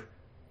before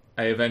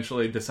I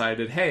eventually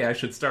decided, hey, I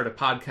should start a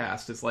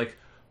podcast, is like,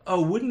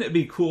 oh, wouldn't it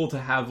be cool to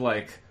have,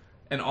 like,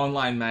 an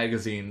online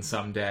magazine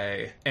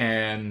someday?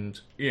 And,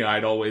 you know,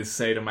 I'd always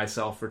say to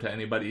myself or to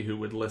anybody who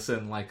would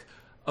listen, like,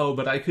 oh,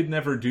 but I could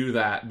never do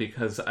that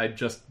because I'd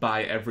just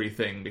buy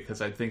everything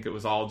because I'd think it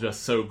was all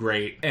just so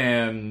great.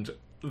 And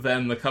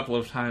then the couple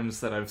of times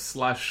that I've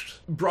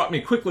slushed brought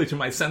me quickly to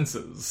my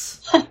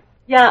senses.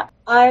 Yeah,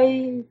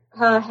 I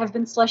have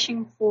been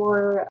slushing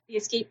for the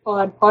Escape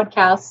Pod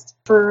podcast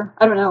for,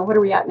 I don't know, what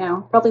are we at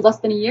now? Probably less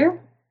than a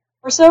year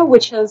or so,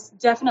 which has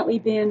definitely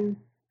been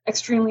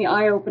extremely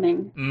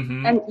eye-opening.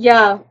 And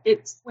yeah,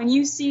 it's when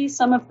you see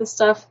some of the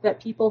stuff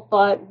that people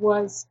thought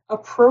was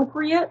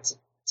appropriate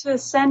to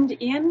send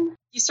in,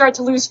 you start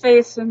to lose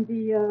faith in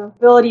the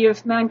ability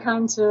of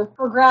mankind to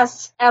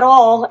progress at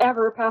all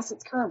ever past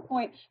its current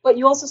point. But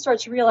you also start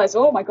to realize,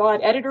 oh my god,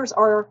 editors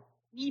are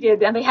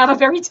needed and they have a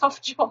very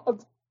tough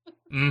job.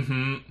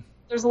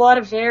 There's a lot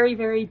of very,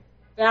 very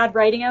bad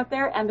writing out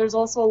there, and there's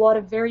also a lot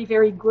of very,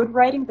 very good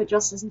writing that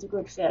just isn't a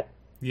good fit.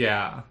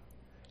 Yeah.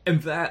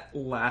 And that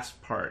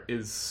last part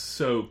is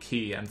so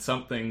key, and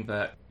something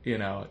that, you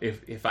know,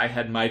 if I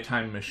had my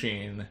time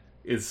machine,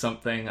 is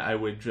something I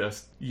would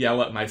just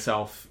yell at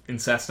myself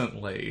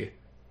incessantly,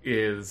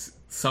 is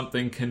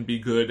something can be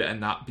good and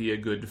not be a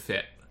good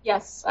fit.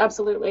 Yes,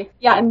 absolutely.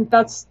 Yeah, and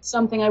that's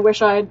something I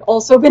wish I'd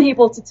also been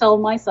able to tell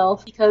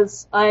myself,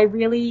 because I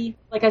really,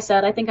 like I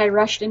said, I think I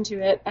rushed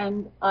into it,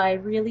 and I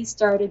really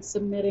started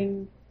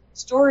submitting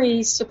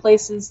stories to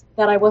places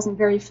that I wasn't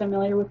very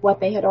familiar with what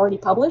they had already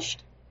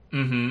published.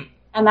 And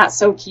that's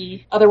so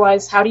key.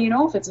 Otherwise, how do you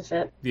know if it's a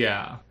fit?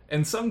 Yeah.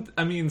 And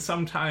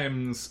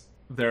sometimes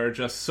there are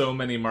just so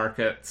many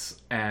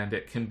markets, and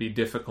it can be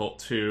difficult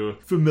to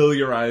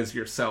familiarize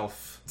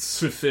yourself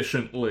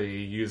sufficiently,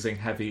 using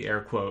heavy air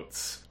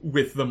quotes,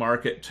 with the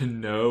market to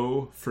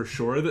know for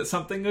sure that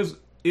something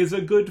is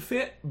a good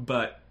fit.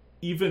 But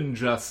even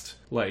just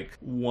like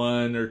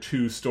one or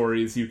two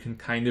stories, you can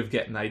kind of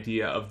get an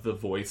idea of the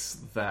voice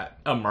that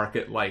a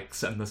market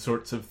likes and the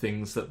sorts of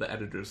things that the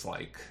editors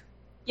like.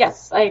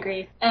 Yes, I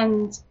agree.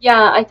 And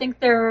yeah, I think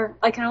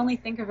I can only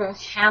think of a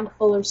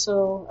handful or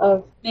so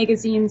of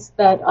magazines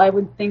that I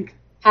would think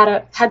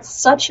had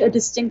such a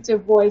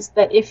distinctive voice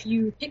that if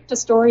you picked a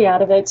story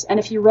out of it and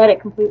if you read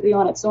it completely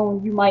on its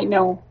own, you might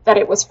know that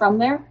it was from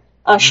there.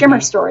 Shimmer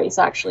Mm-hmm. Stories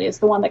actually is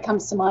the one that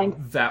comes to mind.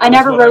 That I was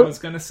never what I wrote, was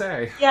going to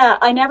say. yeah,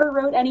 I never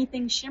wrote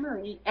anything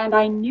shimmery, and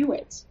I knew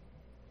it.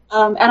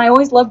 And I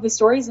always loved the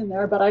stories in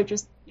there, but I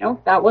just,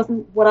 that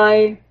wasn't what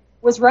I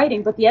was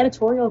writing. But the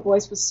editorial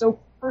voice was so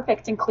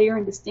perfect and clear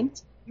and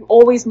distinct. You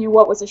always knew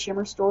what was a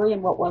Shimmer story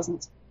and what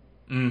wasn't.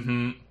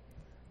 Mm-hmm.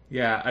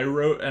 Yeah, I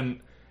wrote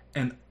an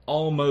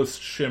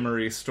almost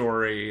shimmery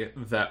story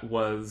that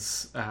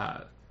was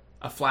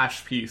a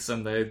Flash piece,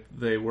 and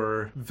they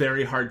were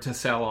very hard to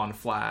sell on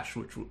Flash,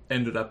 which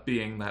ended up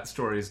being that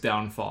story's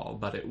downfall.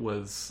 But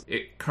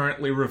it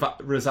currently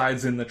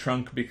resides in the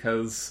trunk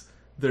because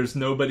there's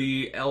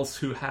nobody else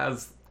who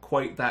has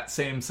quite that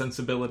same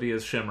sensibility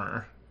as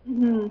Shimmer.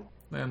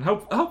 Mm-hmm. And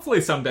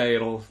hopefully someday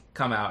it'll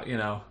come out,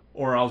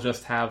 or I'll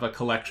just have a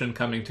collection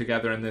coming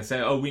together and they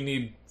say, oh, we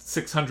need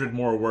 600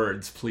 more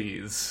words,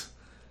 please.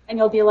 And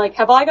you'll be like,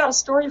 have I got a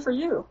story for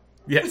you?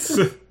 Yes.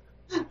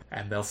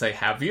 And they'll say,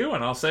 have you?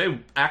 And I'll say,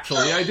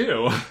 actually, I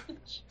do.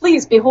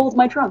 Please behold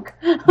my trunk.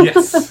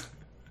 Yes.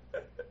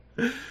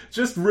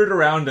 Just root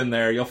around in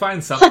there, you'll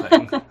find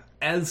something.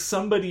 As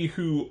somebody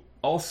who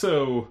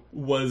also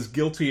was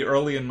guilty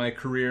early in my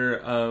career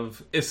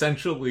of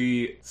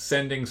essentially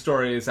sending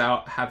stories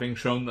out, having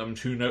shown them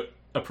to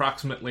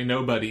approximately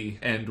nobody,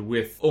 and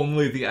with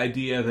only the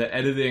idea that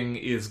editing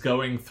is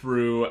going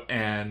through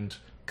and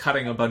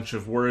cutting a bunch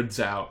of words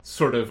out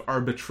sort of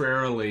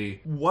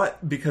arbitrarily.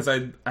 Because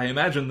I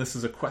imagine this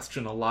is a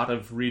question a lot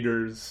of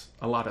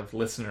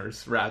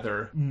listeners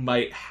rather,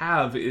 might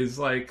have, is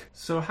like,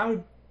 so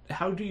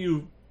how do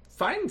you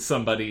find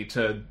somebody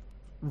to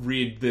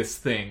read this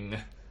thing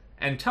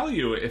and tell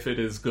you if it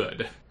is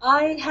good?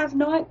 I have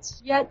not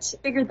yet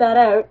figured that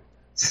out.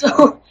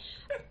 So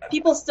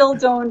people still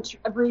don't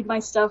read my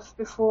stuff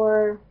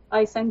before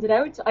I send it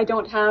out. I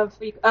don't have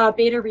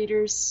beta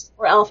readers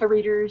or alpha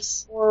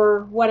readers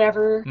or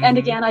whatever. Mm-hmm. And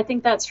again, I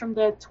think that's from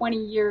the 20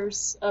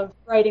 years of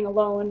writing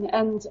alone.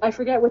 And I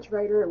forget which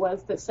writer it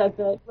was that said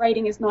that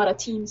writing is not a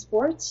team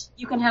sport.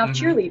 You can have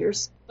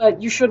cheerleaders, but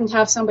you shouldn't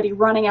have somebody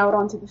running out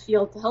onto the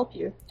field to help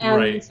you.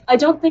 And I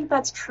don't think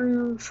that's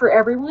true for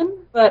everyone,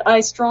 but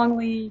I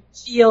strongly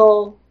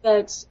feel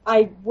that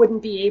I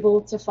wouldn't be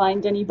able to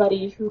find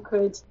anybody who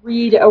could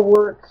read a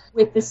work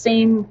with the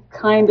same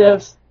kind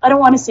of, I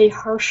don't want to say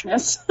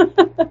harshness,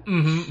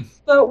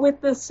 but with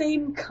the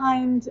same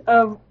kind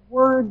of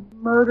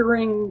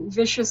word-murdering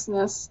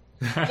viciousness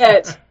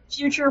that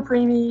future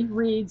preemie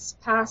reads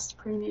past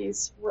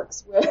preemies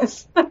works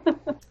with.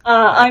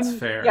 That's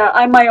fair. Yeah,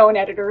 I'm my own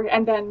editor,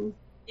 and then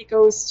it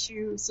goes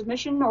to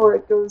submission or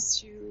it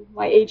goes to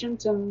my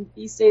agent, and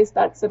these days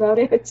that's about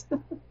it.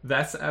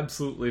 That's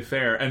absolutely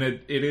fair. And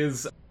it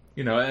is,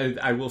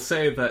 I will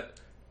say that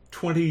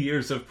 20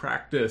 years of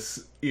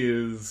practice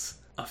is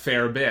a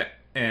fair bit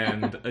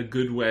and a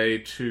good way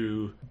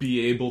to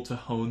be able to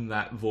hone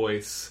that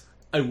voice.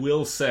 I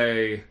will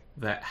say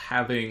that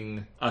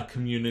having a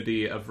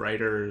community of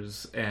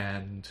writers,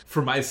 and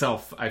for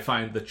myself, I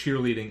find the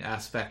cheerleading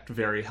aspect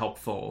very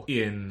helpful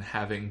in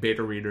having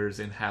beta readers,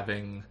 in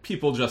having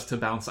people just to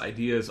bounce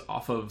ideas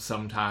off of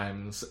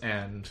sometimes,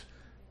 and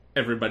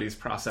everybody's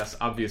process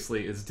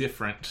obviously is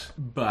different,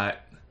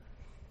 but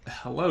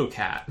hello,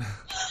 Kat.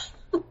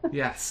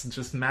 Yes,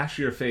 just mash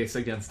your face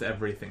against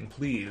everything,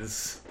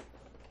 please.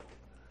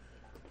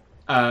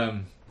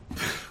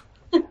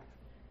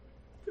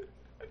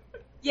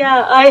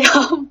 Yeah,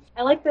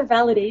 I like the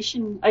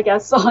validation, I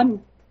guess,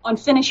 on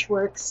finished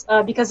works,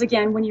 because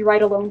again, when you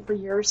write alone for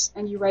years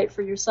and you write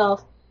for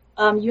yourself,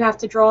 you have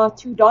to draw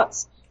 2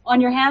 dots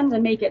on your hand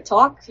and make it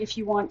talk if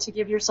you want to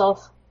give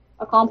yourself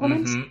a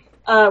compliment,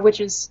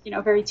 which is,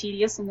 very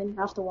tedious, and then you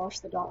have to wash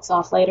the dots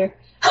off later.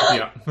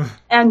 Yeah.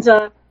 And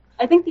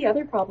I think the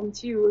other problem,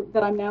 too,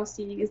 that I'm now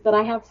seeing is that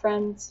I have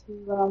friends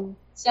who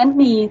send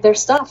me their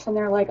stuff, and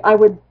they're like, I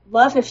would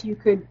love if you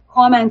could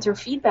comment or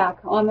feedback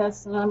on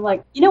this. And I'm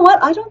like, you know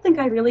what? I don't think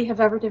I really have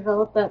ever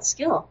developed that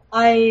skill.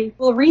 I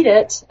will read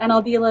it, and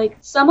I'll be like,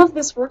 some of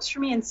this works for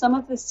me, and some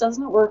of this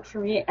doesn't work for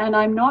me, and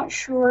I'm not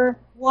sure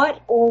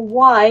what or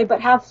why,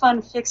 but have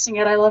fun fixing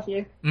it. I love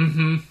you.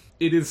 Mm-hmm.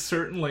 It is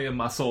certainly a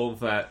muscle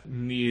that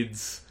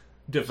needs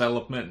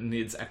development,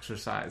 needs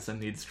exercise, and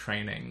needs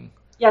training.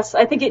 Yes,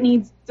 I think it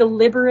needs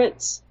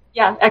deliberate,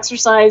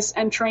 exercise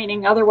and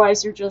training.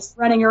 Otherwise, you're just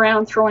running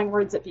around throwing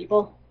words at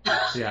people.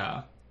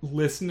 Yeah.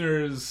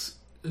 Listeners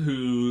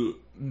who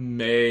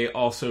may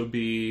also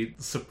be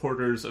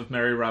supporters of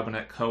Mary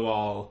Robinette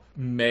Kowal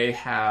may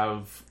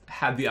have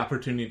had the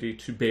opportunity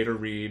to beta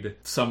read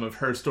some of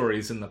her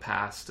stories in the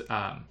past.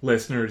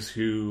 Listeners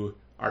who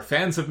are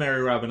fans of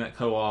Mary Robinette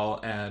Kowal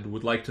and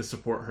would like to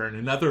support her in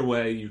another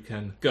way, you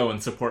can go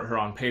and support her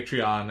on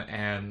Patreon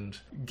and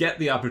get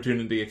the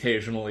opportunity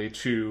occasionally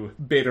to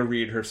beta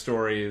read her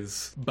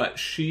stories. But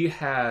she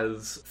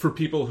has, for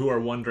people who are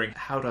wondering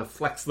how to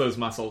flex those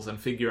muscles and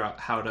figure out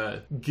how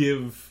to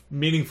give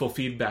meaningful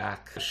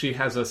feedback, she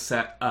has a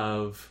set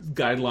of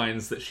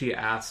guidelines that she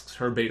asks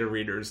her beta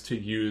readers to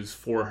use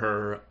for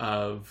her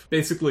of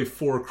basically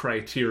 4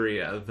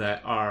 criteria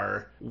that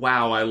are,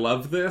 wow, I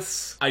love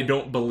this, I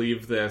don't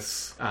believe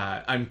this,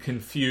 I'm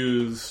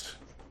confused,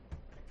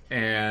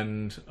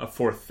 and a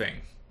 4th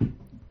thing,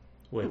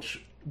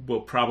 which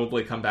will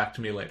probably come back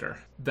to me later.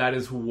 That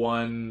is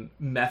one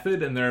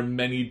method, and there are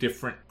many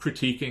different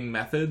critiquing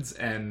methods,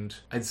 and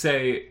I'd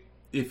say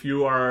if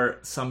you are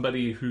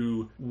somebody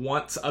who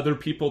wants other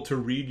people to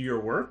read your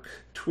work,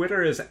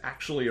 Twitter is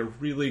actually a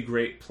really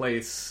great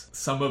place.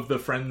 Some of the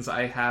friends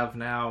I have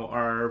now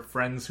are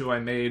friends who I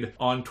made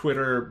on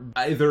Twitter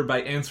either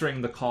by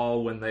answering the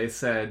call when they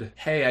said,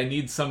 hey, I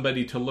need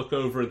somebody to look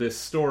over this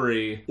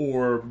story,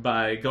 or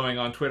by going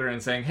on Twitter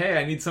and saying, hey,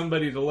 I need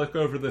somebody to look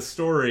over this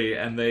story,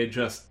 and they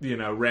just,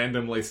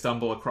 randomly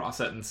stumble across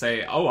it and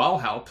say, oh, I'll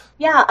help.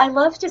 Yeah, I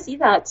love to see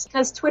that,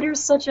 because Twitter's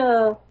such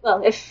a,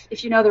 well,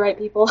 if you know the right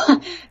people,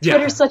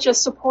 Twitter's such a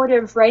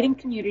supportive writing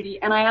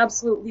community, and I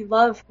absolutely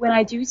love when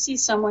I do see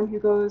someone who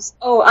goes,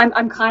 oh,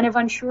 I'm kind of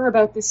unsure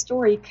about this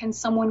story, can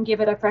someone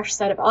give it a fresh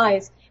set of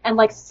eyes? And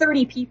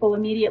 30 people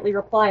immediately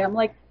reply. I'm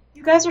like,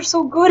 you guys are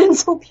so good and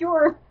so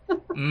pure.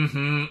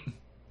 Mm-hmm.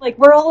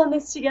 We're all in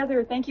this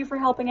together. Thank you for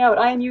helping out.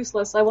 I am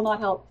useless. I will not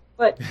help.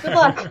 But good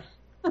luck.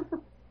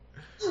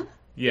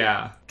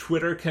 Yeah,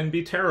 Twitter can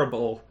be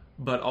terrible,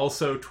 but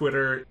also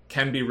Twitter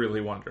can be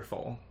really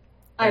wonderful.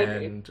 I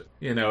agree. And,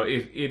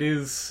 it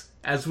is,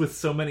 as with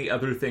so many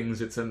other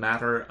things, it's a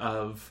matter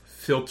of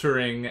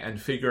filtering and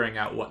figuring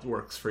out what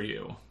works for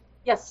you.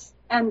 Yes,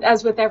 and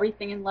as with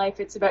everything in life,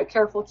 it's about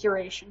careful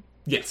curation.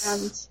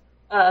 Yes.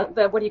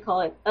 And what do you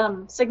call it?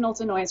 Signal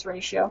to noise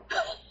ratio.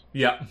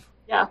 Yeah.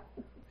 Yeah.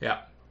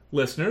 Yeah.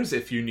 Listeners,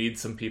 if you need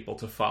some people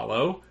to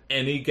follow,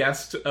 any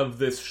guest of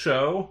this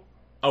show,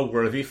 a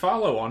worthy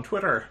follow on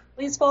Twitter.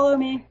 Please follow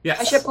me. Yes.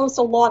 I should post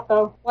a lot,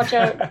 though. Watch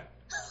out.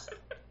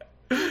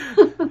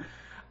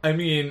 I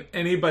mean,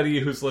 anybody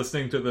who's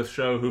listening to this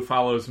show who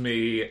follows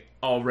me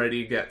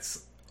already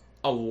gets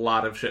a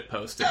lot of shit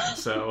posting,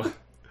 so...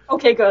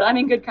 Okay, good. I'm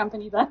in good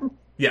company then.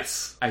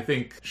 Yes, I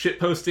think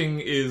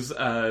shitposting is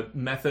a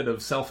method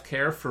of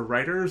self-care for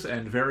writers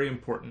and very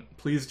important.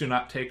 Please do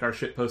not take our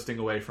shitposting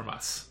away from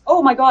us.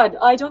 Oh my god,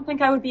 I don't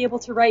think I would be able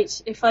to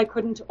write if I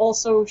couldn't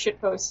also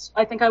shitpost.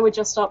 I think I would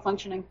just stop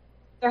functioning.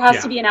 There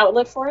has to be an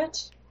outlet for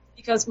it,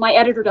 because my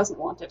editor doesn't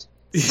want it.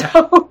 Yeah.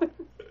 So...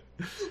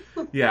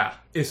 Yeah,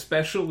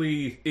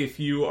 especially if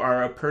you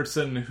are a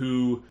person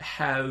who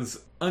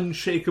has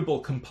unshakable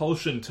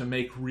compulsion to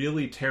make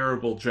really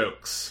terrible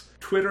jokes.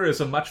 Twitter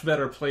is a much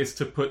better place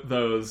to put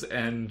those,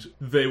 and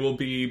they will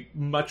be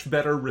much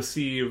better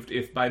received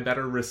if by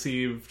better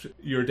received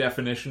your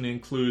definition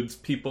includes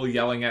people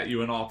yelling at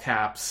you in all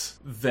caps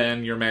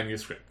than your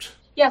manuscript.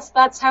 Yes,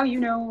 that's how you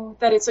know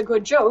that it's a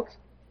good joke,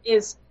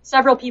 is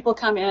several people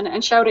come in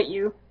and shout at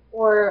you,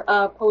 or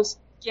post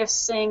gifs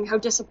saying how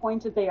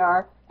disappointed they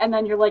are, and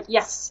then you're like,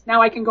 yes,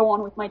 now I can go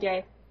on with my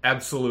day.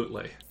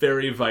 Absolutely.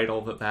 Very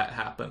vital that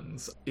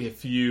happens.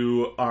 If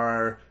you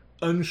are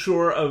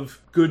unsure of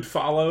good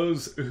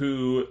follows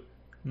who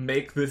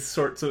make these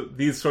sorts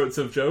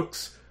of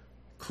jokes,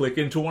 click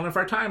into one of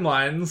our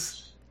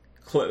timelines,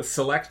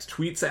 select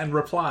tweets and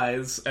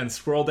replies, and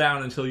scroll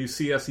down until you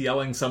see us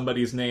yelling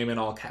somebody's name in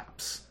all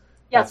caps.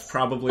 Yes. That's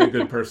probably a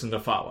good person to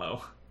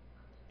follow.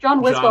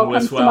 John Wiswell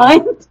comes to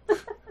mind.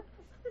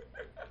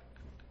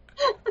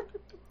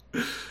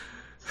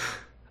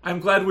 I'm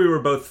glad we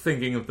were both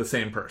thinking of the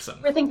same person.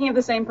 We're thinking of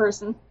the same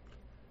person.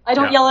 I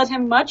don't yell at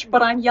him much,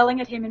 but I'm yelling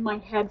at him in my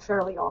head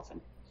fairly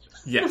often.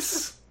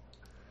 Yes.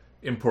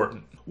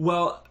 Important.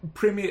 Well,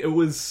 Primi, it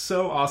was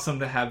so awesome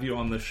to have you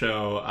on the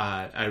show.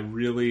 I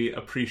really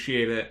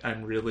appreciate it.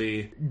 I'm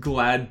really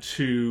glad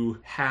to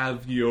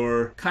have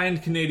your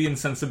kind Canadian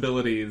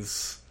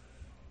sensibilities.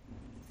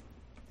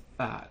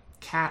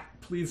 Cat,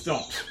 please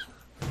don't.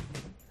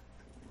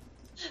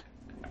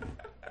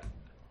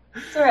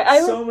 Sorry,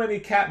 so many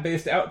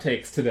cat-based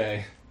outtakes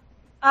today.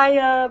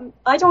 I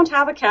don't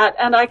have a cat,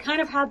 and I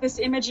kind of had this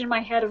image in my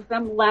head of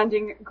them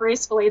landing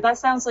gracefully. That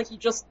sounds like you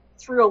just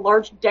threw a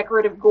large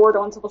decorative gourd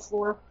onto the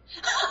floor.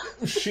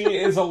 She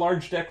is a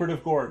large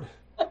decorative gourd.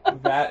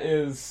 That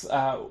is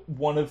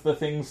one of the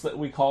things that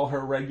we call her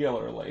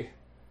regularly.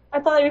 I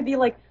thought it would be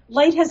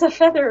light as a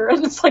feather,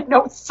 and it's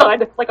no, it's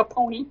side like a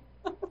pony.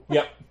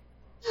 Yep,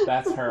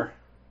 that's her.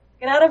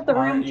 Get out of the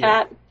room,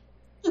 cat.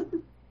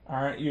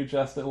 Aren't you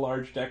just a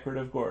large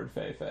decorative gourd,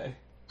 Fei-Fei?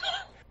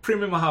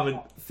 Primi Mohammed,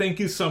 thank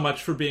you so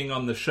much for being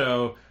on the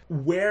show.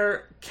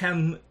 Where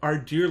can our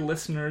dear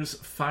listeners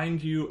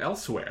find you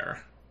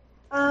elsewhere?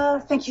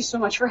 Thank you so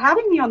much for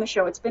having me on the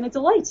show. It's been a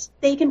delight.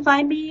 They can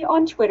find me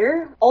on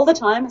Twitter all the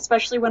time,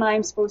 especially when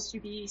I'm supposed to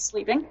be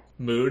sleeping.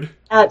 Mood.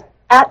 At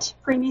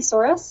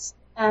Primisaurus.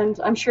 and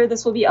I'm sure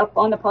this will be up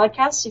on the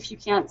podcast if you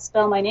can't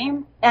spell my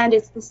name. And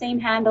it's the same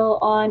handle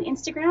on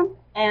Instagram,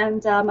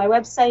 and my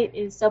website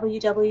is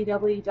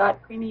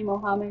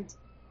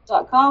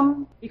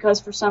www.creamymohammed.com, because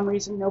for some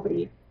reason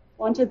nobody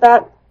wanted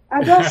that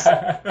address.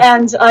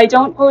 And I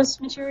don't post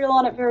material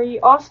on it very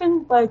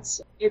often, but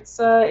it's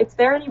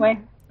there anyway.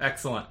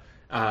 Excellent.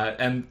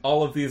 And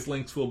all of these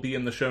links will be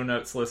in the show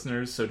notes,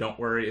 listeners, so don't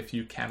worry if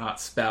you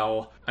cannot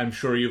spell. I'm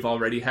sure you've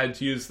already had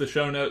to use the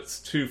show notes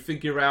to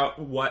figure out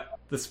what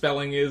the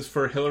spelling is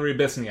for Hillary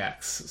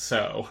Bisniaks.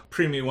 So,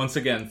 Preemie, once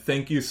again,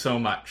 thank you so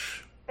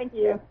much. Thank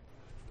you.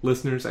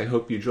 Listeners, I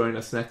hope you join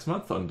us next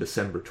month on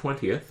December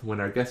 20th, when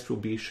our guest will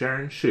be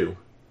Sharon Shu.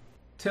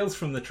 Tales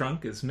from the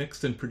Trunk is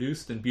mixed and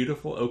produced in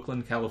beautiful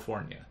Oakland,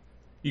 California.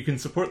 You can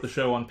support the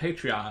show on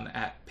Patreon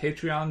at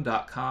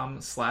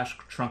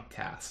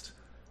patreon.com/trunkcast.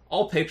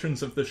 All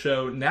patrons of the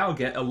show now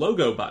get a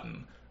logo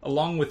button,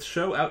 along with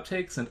show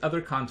outtakes and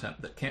other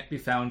content that can't be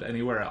found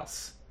anywhere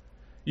else.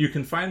 You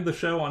can find the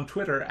show on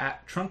Twitter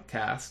at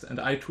Trunkcast, and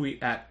I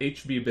tweet at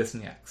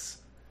HBBisniaks.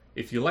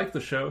 If you like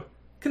the show,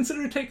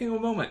 consider taking a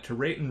moment to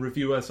rate and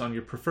review us on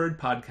your preferred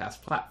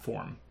podcast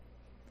platform.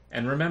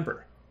 And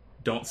remember,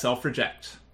 don't self-reject.